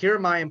 Here are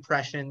my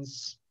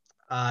impressions,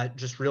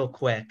 just real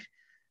quick.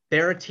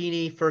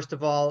 Berrettini, first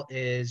of all,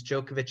 is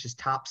Djokovic's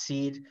top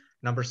seed,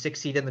 number 6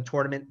 seed in the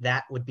tournament.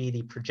 That would be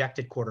the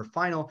projected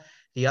quarterfinal.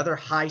 The other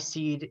high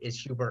seed is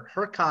Hubert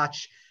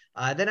Hurkacz.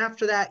 Then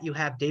after that, you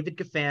have David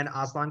Goffin,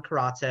 Aslan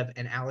Karatsev,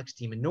 and Alex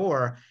de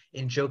Minaur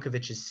in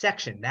Djokovic's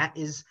section. That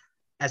is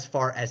as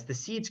far as the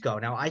seeds go.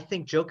 Now, I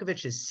think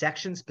Djokovic's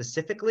section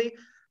specifically,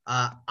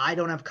 I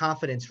don't have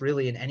confidence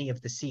really in any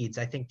of the seeds.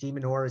 I think de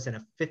Minaur is in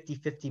a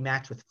 50-50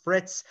 match with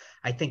Fritz.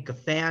 I think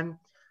Goffin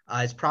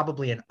is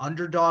probably an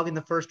underdog in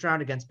the first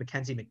round against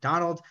Mackenzie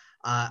McDonald.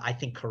 I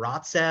think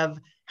Karatsev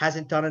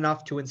hasn't done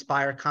enough to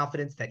inspire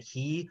confidence that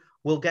he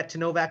will get to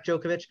Novak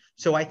Djokovic.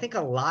 So I think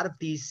a lot of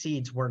these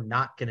seeds we're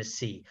not going to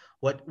see.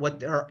 What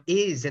there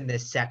is in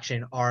this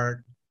section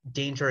are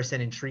dangerous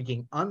and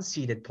intriguing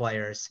unseeded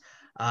players.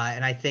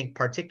 And I think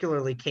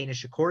particularly Kei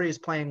Nishikori is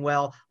playing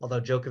well,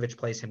 although Djokovic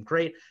plays him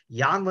great.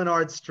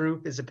 Jan-Lennard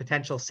Struff is a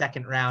potential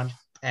second round,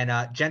 and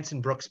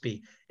Jenson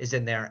Brooksby is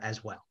in there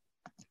as well.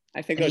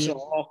 I think those are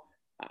all.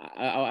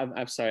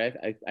 I'm sorry.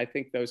 I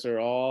think those are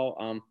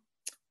all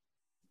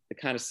the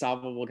kind of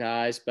solvable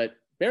guys. But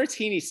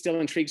Berrettini still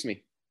intrigues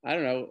me. I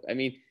don't know. I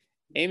mean,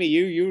 Amy,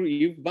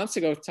 you months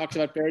ago talked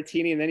about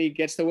Berrettini, and then he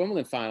gets the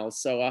Wimbledon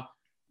finals. So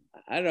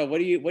I don't know. What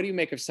do you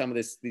make of some of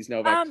these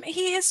Novak?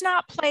 He has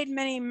not played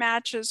many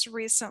matches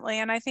recently,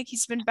 and I think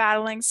he's been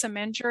battling some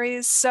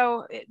injuries.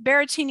 So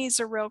Berrettini's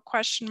a real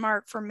question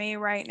mark for me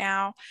right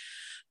now.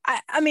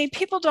 I mean,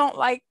 people don't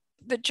like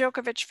the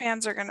Djokovic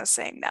fans are going to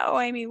say, no,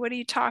 Amy, what are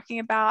you talking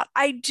about?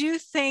 I do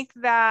think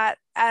that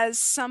as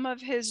some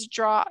of his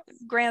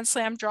Grand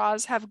Slam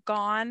draws have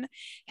gone,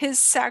 his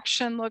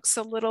section looks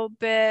a little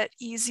bit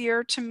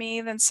easier to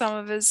me than some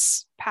of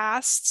his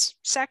past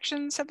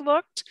sections have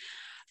looked.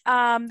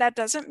 That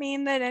doesn't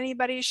mean that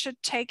anybody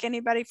should take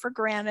anybody for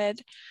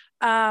granted.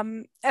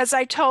 As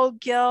I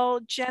told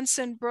Gil,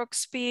 Jenson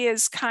Brooksby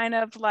is kind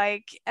of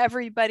like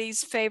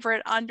everybody's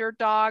favorite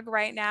underdog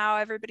right now.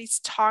 Everybody's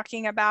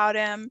talking about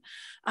him.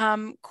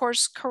 Of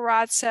course,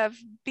 Karatsev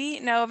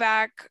beat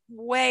Novak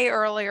way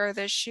earlier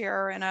this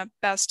year in a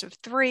best of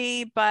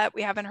 3, but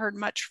we haven't heard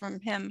much from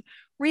him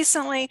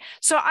recently.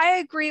 So I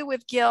agree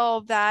with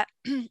Gil that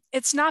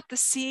it's not the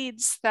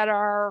seeds that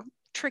are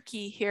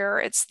tricky here.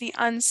 It's the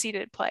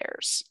unseeded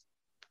players.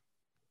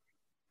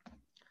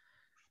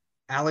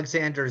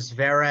 Alexander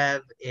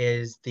Zverev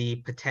is the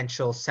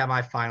potential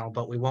semifinal,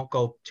 but we won't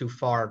go too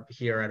far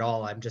here at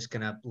all. I'm just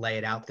going to lay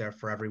it out there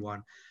for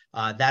everyone.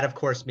 That, of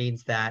course,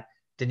 means that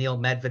Daniil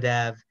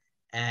Medvedev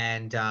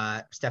and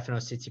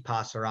Stefanos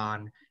Tsitsipas are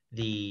on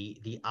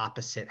the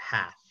opposite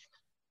half.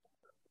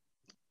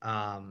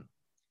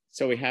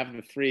 So we have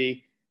the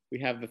three. We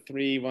have the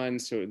three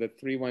ones who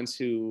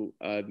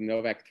the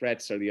Novak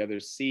threats are the other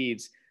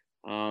seeds,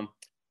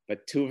 but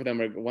one of them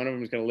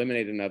is going to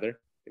eliminate another.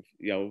 If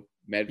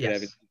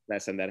Medvedev is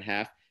less than that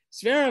half.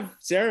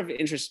 Zverev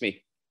interests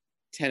me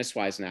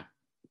tennis-wise now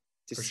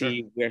to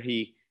see where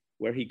he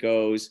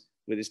goes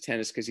with his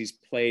tennis, because he's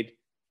played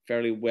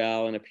fairly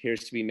well and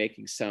appears to be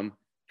making some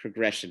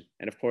progression.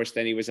 And of course,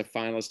 then he was a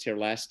finalist here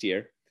last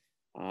year.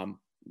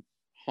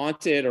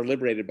 Haunted or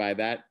liberated by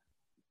that,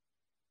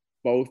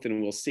 both,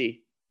 and we'll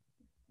see.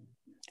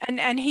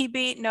 And he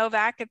beat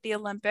Novak at the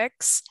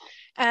Olympics.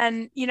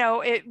 And,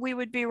 we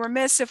would be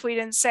remiss if we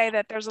didn't say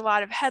that there's a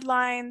lot of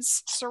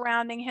headlines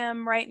surrounding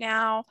him right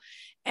now.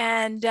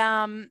 And,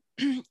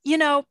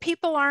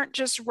 people aren't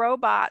just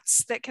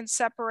robots that can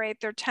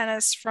separate their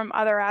tennis from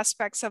other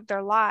aspects of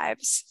their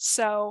lives.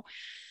 So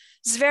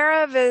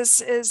Zverev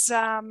is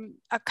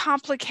a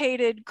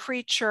complicated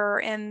creature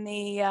in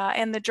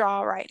the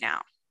draw right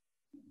now.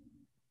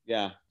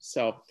 Yeah.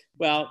 So,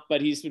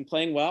 but he's been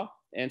playing well.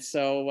 And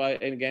so,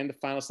 and again, the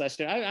finals last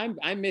year,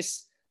 I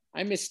miss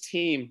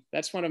Thiem.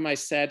 That's one of my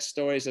sad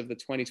stories of the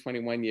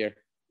 2021 year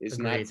is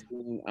Agreed. Not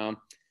seeing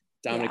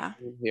Dominic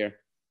Thiem here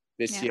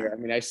this year. I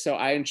mean, I so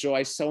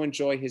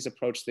enjoy his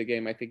approach to the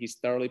game. I think he's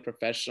thoroughly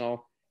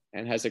professional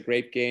and has a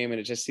great game. And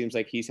it just seems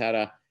like he's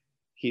had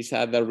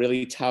the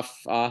really tough,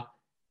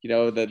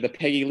 the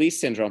Peggy Lee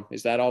syndrome.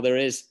 Is that all there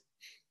is?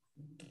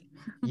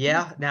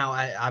 Yeah. Now,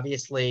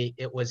 obviously,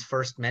 it was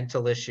first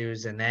mental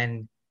issues and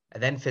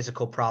then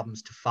physical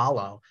problems to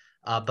follow.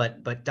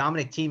 But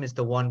Dominic Thiem is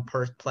the one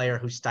player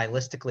who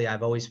stylistically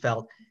I've always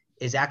felt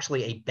is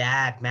actually a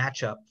bad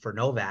matchup for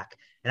Novak.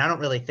 And I don't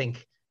really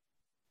think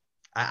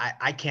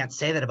I can't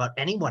say that about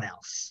anyone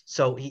else.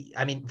 So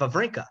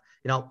Wawrinka,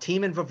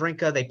 Thiem and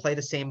Wawrinka, they play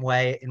the same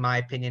way, in my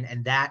opinion.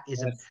 And that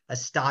is a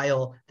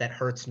style that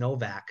hurts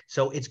Novak.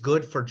 So it's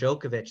good for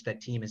Djokovic that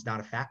Thiem is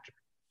not a factor.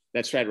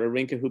 That's right.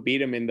 Wawrinka, who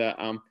beat him in the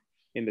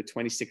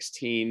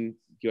 2016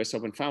 U.S.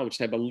 Open final,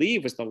 which I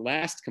believe was the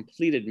last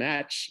completed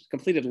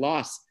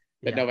loss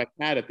that Novak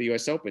had at the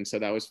U.S. Open. So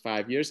that was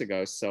 5 years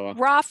ago. So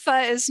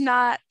Rafa is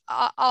not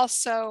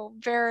also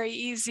very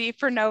easy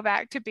for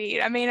Novak to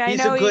beat. I mean, I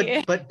know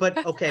but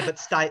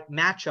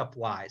matchup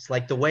wise,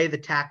 like the way the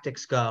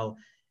tactics go,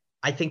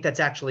 I think that's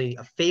actually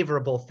a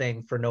favorable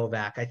thing for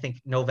Novak. I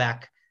think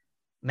Novak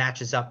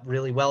matches up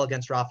really well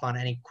against Rafa on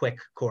any quick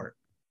court.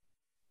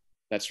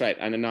 That's right,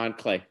 on a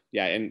non-clay.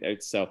 Yeah,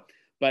 and so.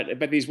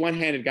 But these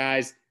one-handed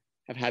guys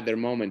have had their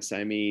moments.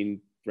 I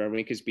mean,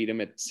 Wawrinka's beat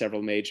him at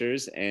several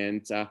majors,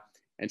 and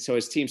so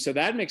his Thiem. So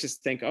that makes us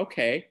think,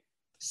 okay,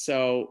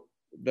 so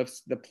the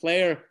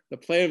player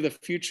of the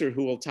future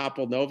who will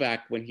topple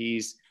Novak when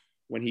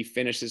he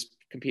finishes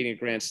competing at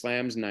Grand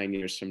Slams 9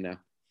 years from now.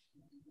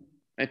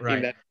 I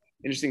think that's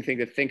an interesting thing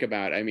to think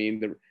about. I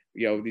mean,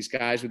 these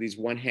guys with these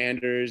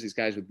one-handers, these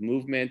guys with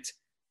movement,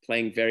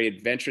 playing very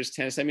adventurous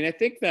tennis. I mean, I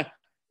think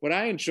what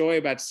I enjoy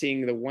about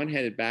seeing the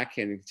one-handed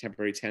backhand in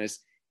contemporary tennis,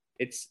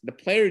 it's the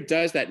player who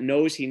does that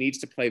knows he needs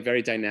to play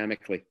very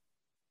dynamically.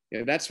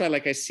 That's why,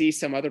 I see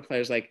some other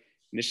players like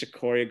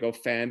Nishikori,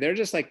 Goffin, they're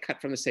just cut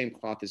from the same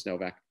cloth as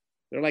Novak.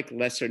 They're like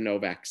lesser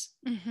Novaks,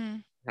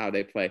 how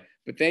they play.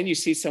 But then you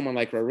see someone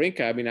like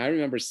Wawrinka. I mean, I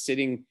remember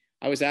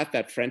I was at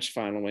that French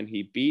final when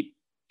he beat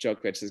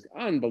Djokovic. It's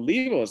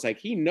unbelievable. It's like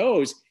he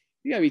knows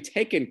you got to be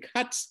taking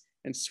cuts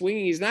and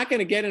swinging. He's not going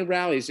to get in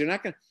rallies.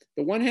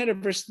 The one-hander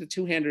versus the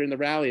two-hander in the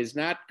rally is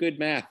not good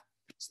math.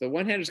 So the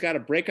one-hander's got to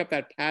break up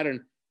that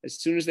pattern as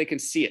soon as they can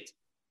see it.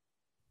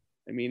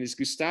 I mean, if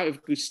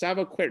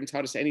Gustavo Kuerten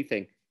taught us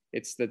anything,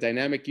 it's the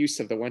dynamic use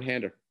of the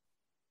one-hander.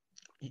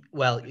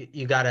 Well,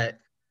 you got to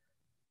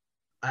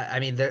I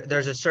mean,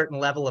 there's a certain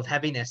level of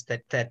heaviness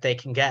that they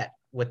can get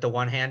with the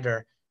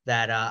one-hander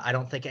that I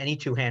don't think any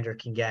two-hander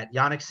can get.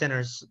 Jannik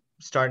Sinner's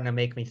starting to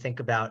make me think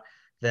about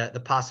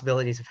the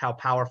possibilities of how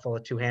powerful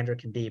a two-hander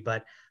can be.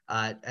 But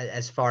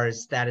as far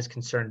as that is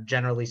concerned,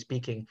 generally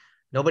speaking,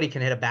 nobody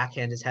can hit a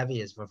backhand as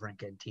heavy as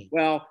Wawrinka and Thiem.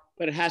 Well,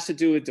 but it has to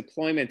do with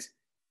deployment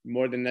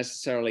more than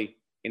necessarily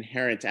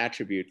inherent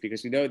attribute,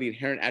 because we know the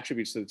inherent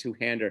attributes of the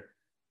two-hander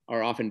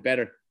are often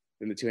better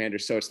than the two-hander.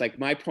 So it's like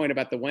my point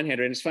about the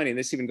one-hander, and it's funny, and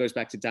this even goes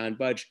back to Don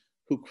Budge,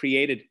 who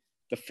created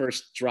the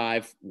first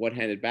drive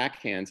one-handed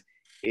backhand,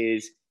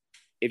 is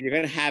if you're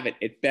going to have it,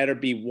 it better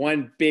be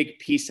one big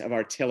piece of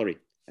artillery.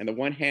 And the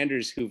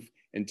one-handers who've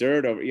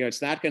endured over,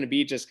 it's not going to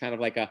be just kind of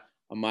like a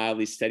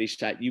mildly steady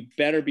shot. You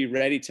better be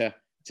ready to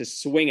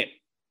swing it.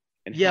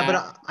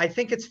 But I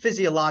think it's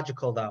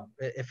physiological, though,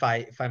 if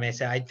I may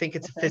say. I think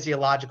it's a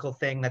physiological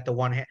thing that the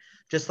one hand,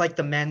 just like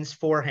the men's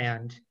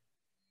forehand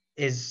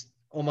is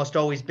almost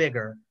always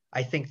bigger,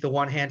 I think the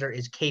one-hander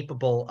is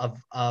capable of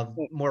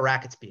more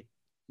racket speed.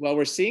 Well,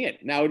 we're seeing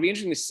it now. It'd be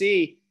interesting to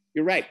see.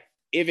 You're right.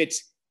 If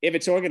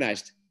it's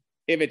organized,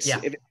 if it's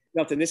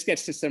built, and this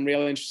gets to some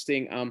real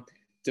interesting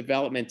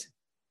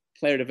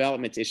player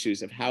development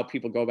issues of how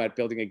people go about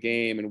building a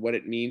game and what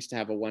it means to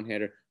have a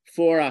one-hander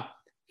for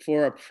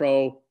a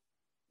pro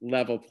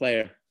level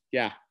player.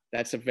 Yeah,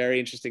 that's a very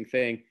interesting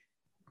thing.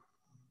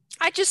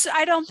 I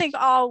don't think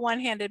all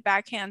one-handed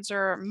backhands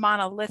are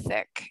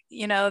monolithic.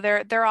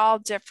 They're all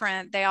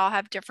different. They all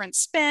have different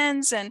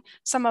spins, and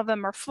some of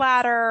them are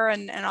flatter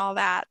and all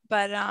that.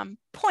 But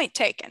point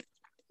taken.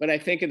 But I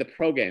think in the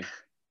pro game,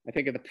 I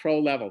think at the pro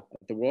level,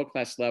 at the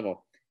world-class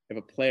level, if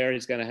a player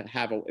is going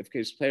to if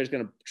his player is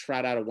going to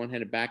trot out a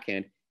one-handed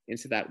backhand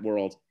into that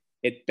world,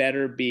 it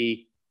better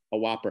be a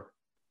whopper.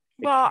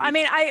 Well, I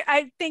mean,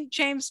 I think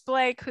James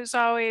Blake, who's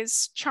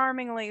always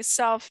charmingly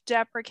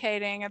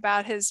self-deprecating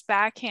about his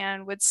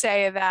backhand, would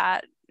say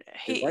that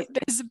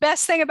the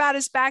best thing about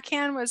his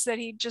backhand was that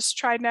he just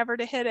tried never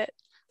to hit it.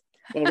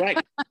 Well, right.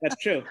 That's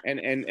true.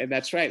 And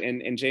that's right.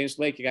 And James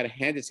Blake, you got to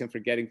hand it to him for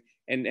getting,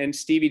 and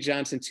Stevie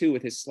Johnson too,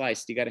 with his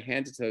slice, you got to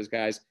hand it to those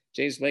guys.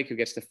 James Blake, who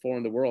gets to 4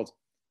 in the world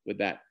with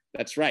that.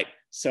 That's right.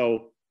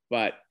 So,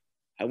 but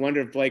I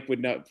wonder if Blake would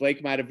know.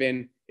 Blake might've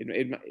been,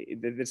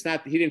 it's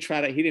not, he didn't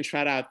trot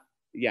out,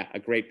 a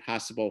great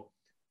possible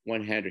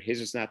one-hander.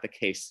 His is not the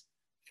case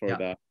for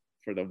the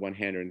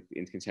one-hander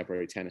in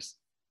contemporary tennis.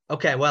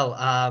 Okay.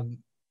 Well,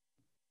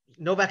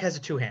 Novak has a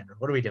two-hander.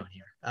 What are we doing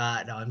here?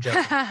 No, I'm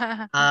joking.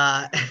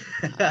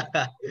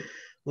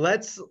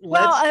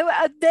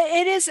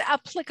 It is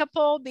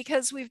applicable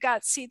because we've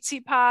got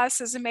Tsitsipas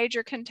as a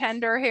major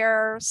contender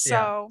here.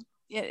 So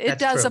it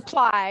does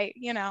apply,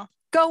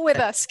 go with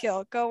us,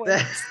 Gil, go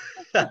with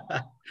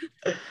us.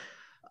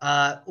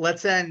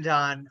 Let's end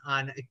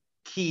on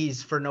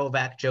keys for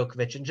Novak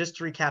Djokovic. And just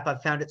to recap,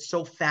 I've found it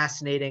so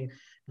fascinating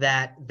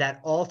that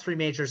all 3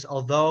 majors,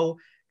 although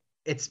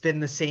it's been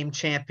the same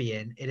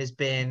champion, it has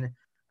been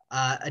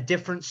a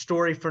different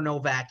story for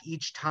Novak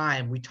each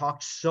time. We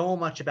talked so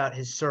much about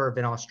his serve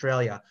in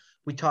Australia.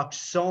 We talked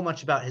so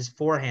much about his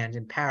forehand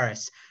in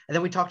Paris. And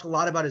then we talked a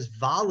lot about his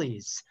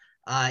volleys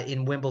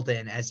in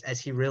Wimbledon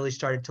as he really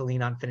started to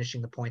lean on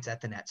finishing the points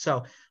at the net.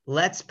 So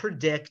let's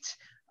predict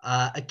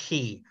a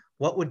key.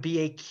 What would be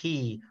a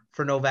key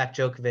for Novak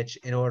Djokovic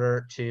in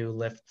order to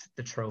lift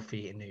the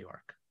trophy in New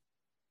York?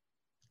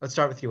 Let's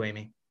start with you,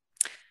 Amy.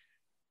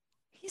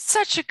 He's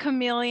such a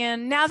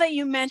chameleon. Now that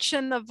you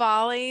mentioned the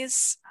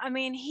volleys, I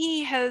mean,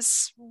 he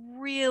has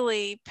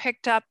really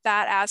picked up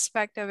that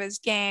aspect of his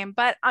game,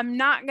 but I'm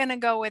not going to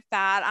go with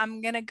that.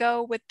 I'm going to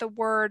go with the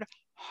word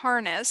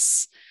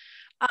harness.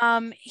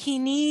 He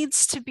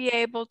needs to be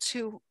able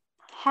to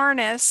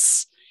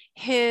harness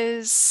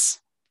his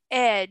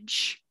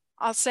edge.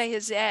 I'll say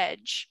his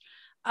edge,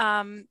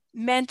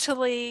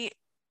 mentally,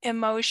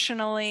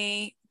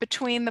 emotionally,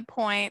 between the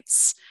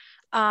points,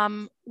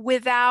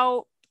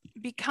 without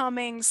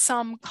becoming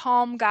some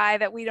calm guy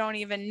that we don't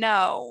even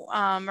know,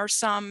 or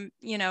some,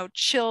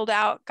 chilled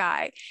out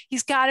guy.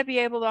 He's got to be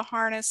able to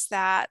harness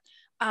that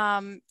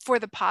for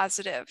the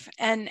positive.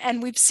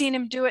 And we've seen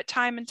him do it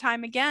time and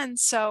time again.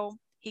 So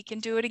he can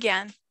do it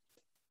again.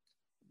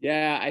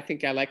 Yeah, I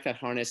think I like that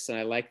harness, and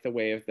I like the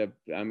way of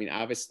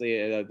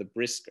obviously the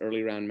brisk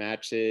early round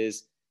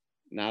matches.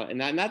 Not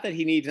that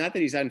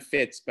he's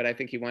unfit, but I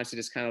think he wants to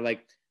just kind of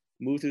like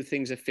move through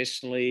things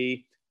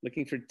efficiently,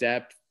 looking for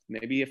depth,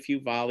 maybe a few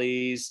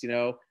volleys,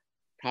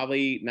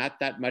 probably not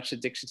that much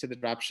addiction to the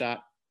drop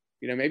shot.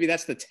 Maybe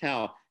that's the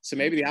tell. So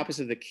maybe the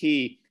opposite of the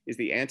key is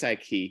the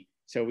anti-key.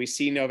 So we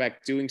see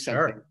Novak doing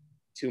something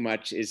too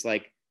much is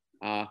like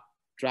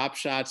drop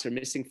shots or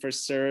missing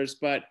first serves,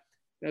 but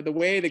the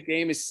way the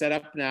game is set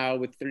up now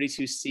with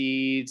 32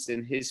 seeds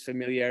and his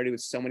familiarity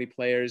with so many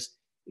players,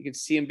 you can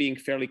see him being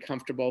fairly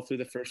comfortable through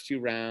the first few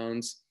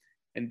rounds,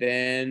 and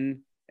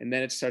then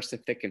it starts to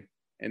thicken,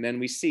 and then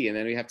we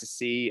have to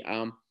see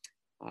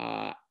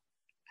how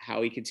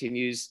he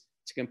continues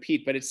to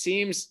compete. But it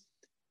seems,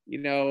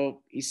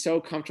 he's so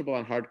comfortable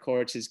on hard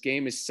courts. His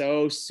game is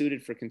so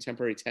suited for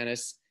contemporary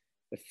tennis,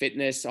 the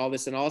fitness, all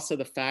this, and also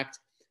the fact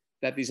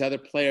that these other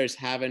players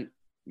haven't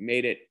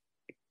made it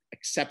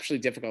exceptionally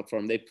difficult for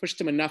him. They pushed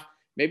him enough.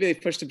 Maybe they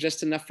pushed him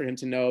just enough for him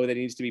to know that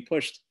he needs to be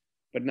pushed,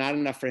 but not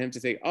enough for him to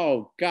think,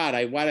 oh God,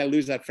 why did I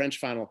lose that French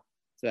final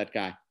to that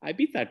guy? I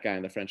beat that guy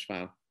in the French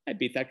final. I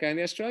beat that guy in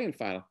the Australian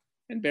final.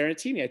 And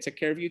Berrettini, I took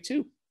care of you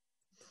too.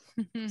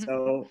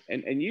 So,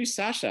 and you,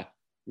 Sasha,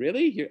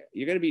 really?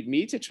 You're going to beat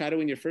me to try to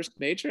win your first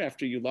major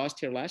after you lost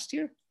here last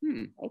year?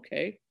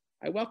 Okay.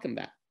 I welcome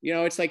that.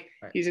 It's like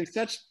he's in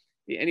such,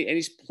 and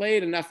he's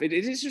played enough. It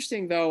is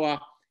interesting though.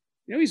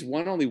 He's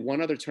won only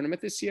one other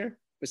tournament this year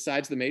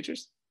besides the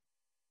majors.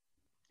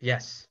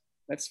 Yes.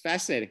 That's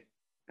fascinating.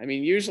 I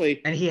mean, usually.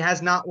 And he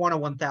has not won a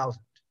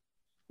 1,000.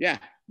 Yeah.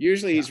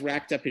 Usually he's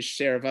racked up his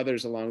share of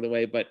others along the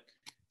way, but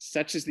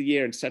such is the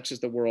year and such is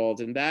the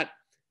world. And that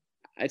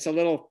it's a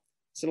little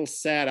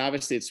sad.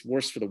 Obviously it's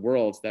worse for the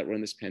world that we're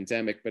in this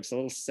pandemic, but it's a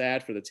little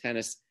sad for the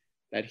tennis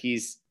that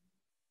he's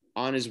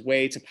on his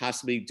way to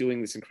possibly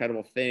doing this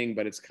incredible thing,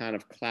 but it's kind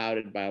of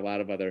clouded by a lot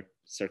of other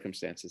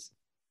circumstances.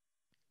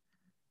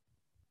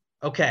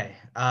 Okay.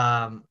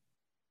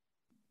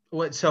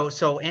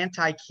 So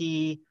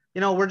anti-key,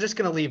 we're just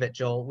going to leave it,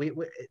 Joel.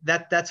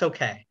 That's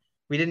okay.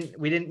 We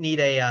didn't need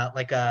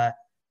a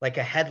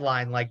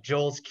headline like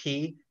Joel's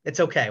key. It's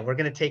okay. We're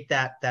going to take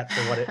that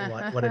for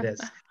what it is.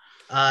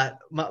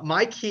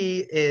 My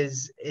key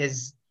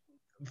is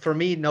for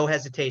me, no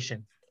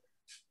hesitation.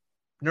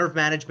 Nerve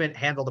management,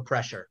 handle the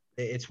pressure.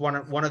 It's one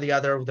or the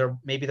other.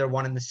 They're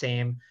one and the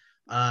same.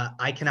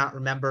 I cannot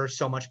remember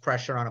so much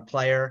pressure on a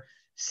player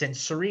since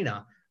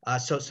Serena.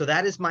 So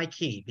that is my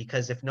key,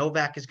 because if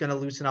Novak is going to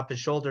loosen up his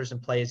shoulders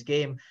and play his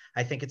game,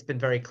 I think it's been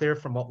very clear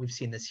from what we've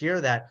seen this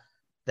year that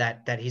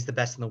he's the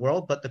best in the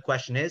world. But the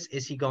question is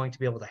he going to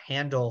be able to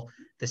handle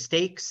the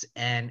stakes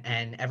and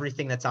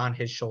everything that's on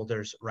his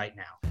shoulders right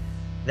now?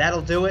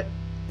 That'll do it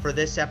for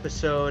this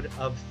episode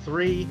of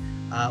 3.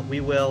 We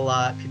will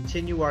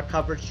continue our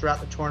coverage throughout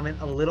the tournament,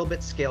 a little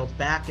bit scaled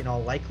back in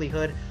all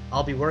likelihood.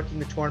 I'll be working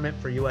the tournament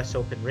for US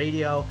Open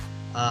Radio.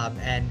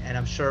 And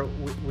I'm sure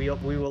we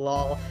will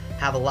all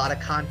have a lot of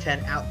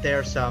content out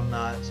there, some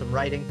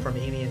writing from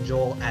Amy and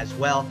Joel as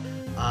well.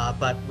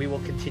 But we will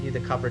continue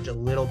the coverage a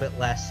little bit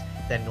less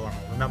than normal.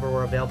 Remember,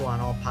 we're available on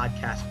all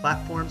podcast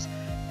platforms.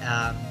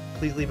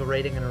 Please leave a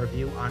rating and a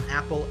review on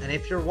Apple. And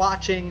if you're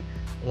watching,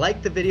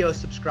 like the video,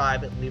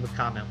 subscribe, and leave a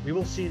comment. We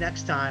will see you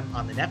next time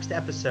on the next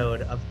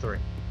episode of 3.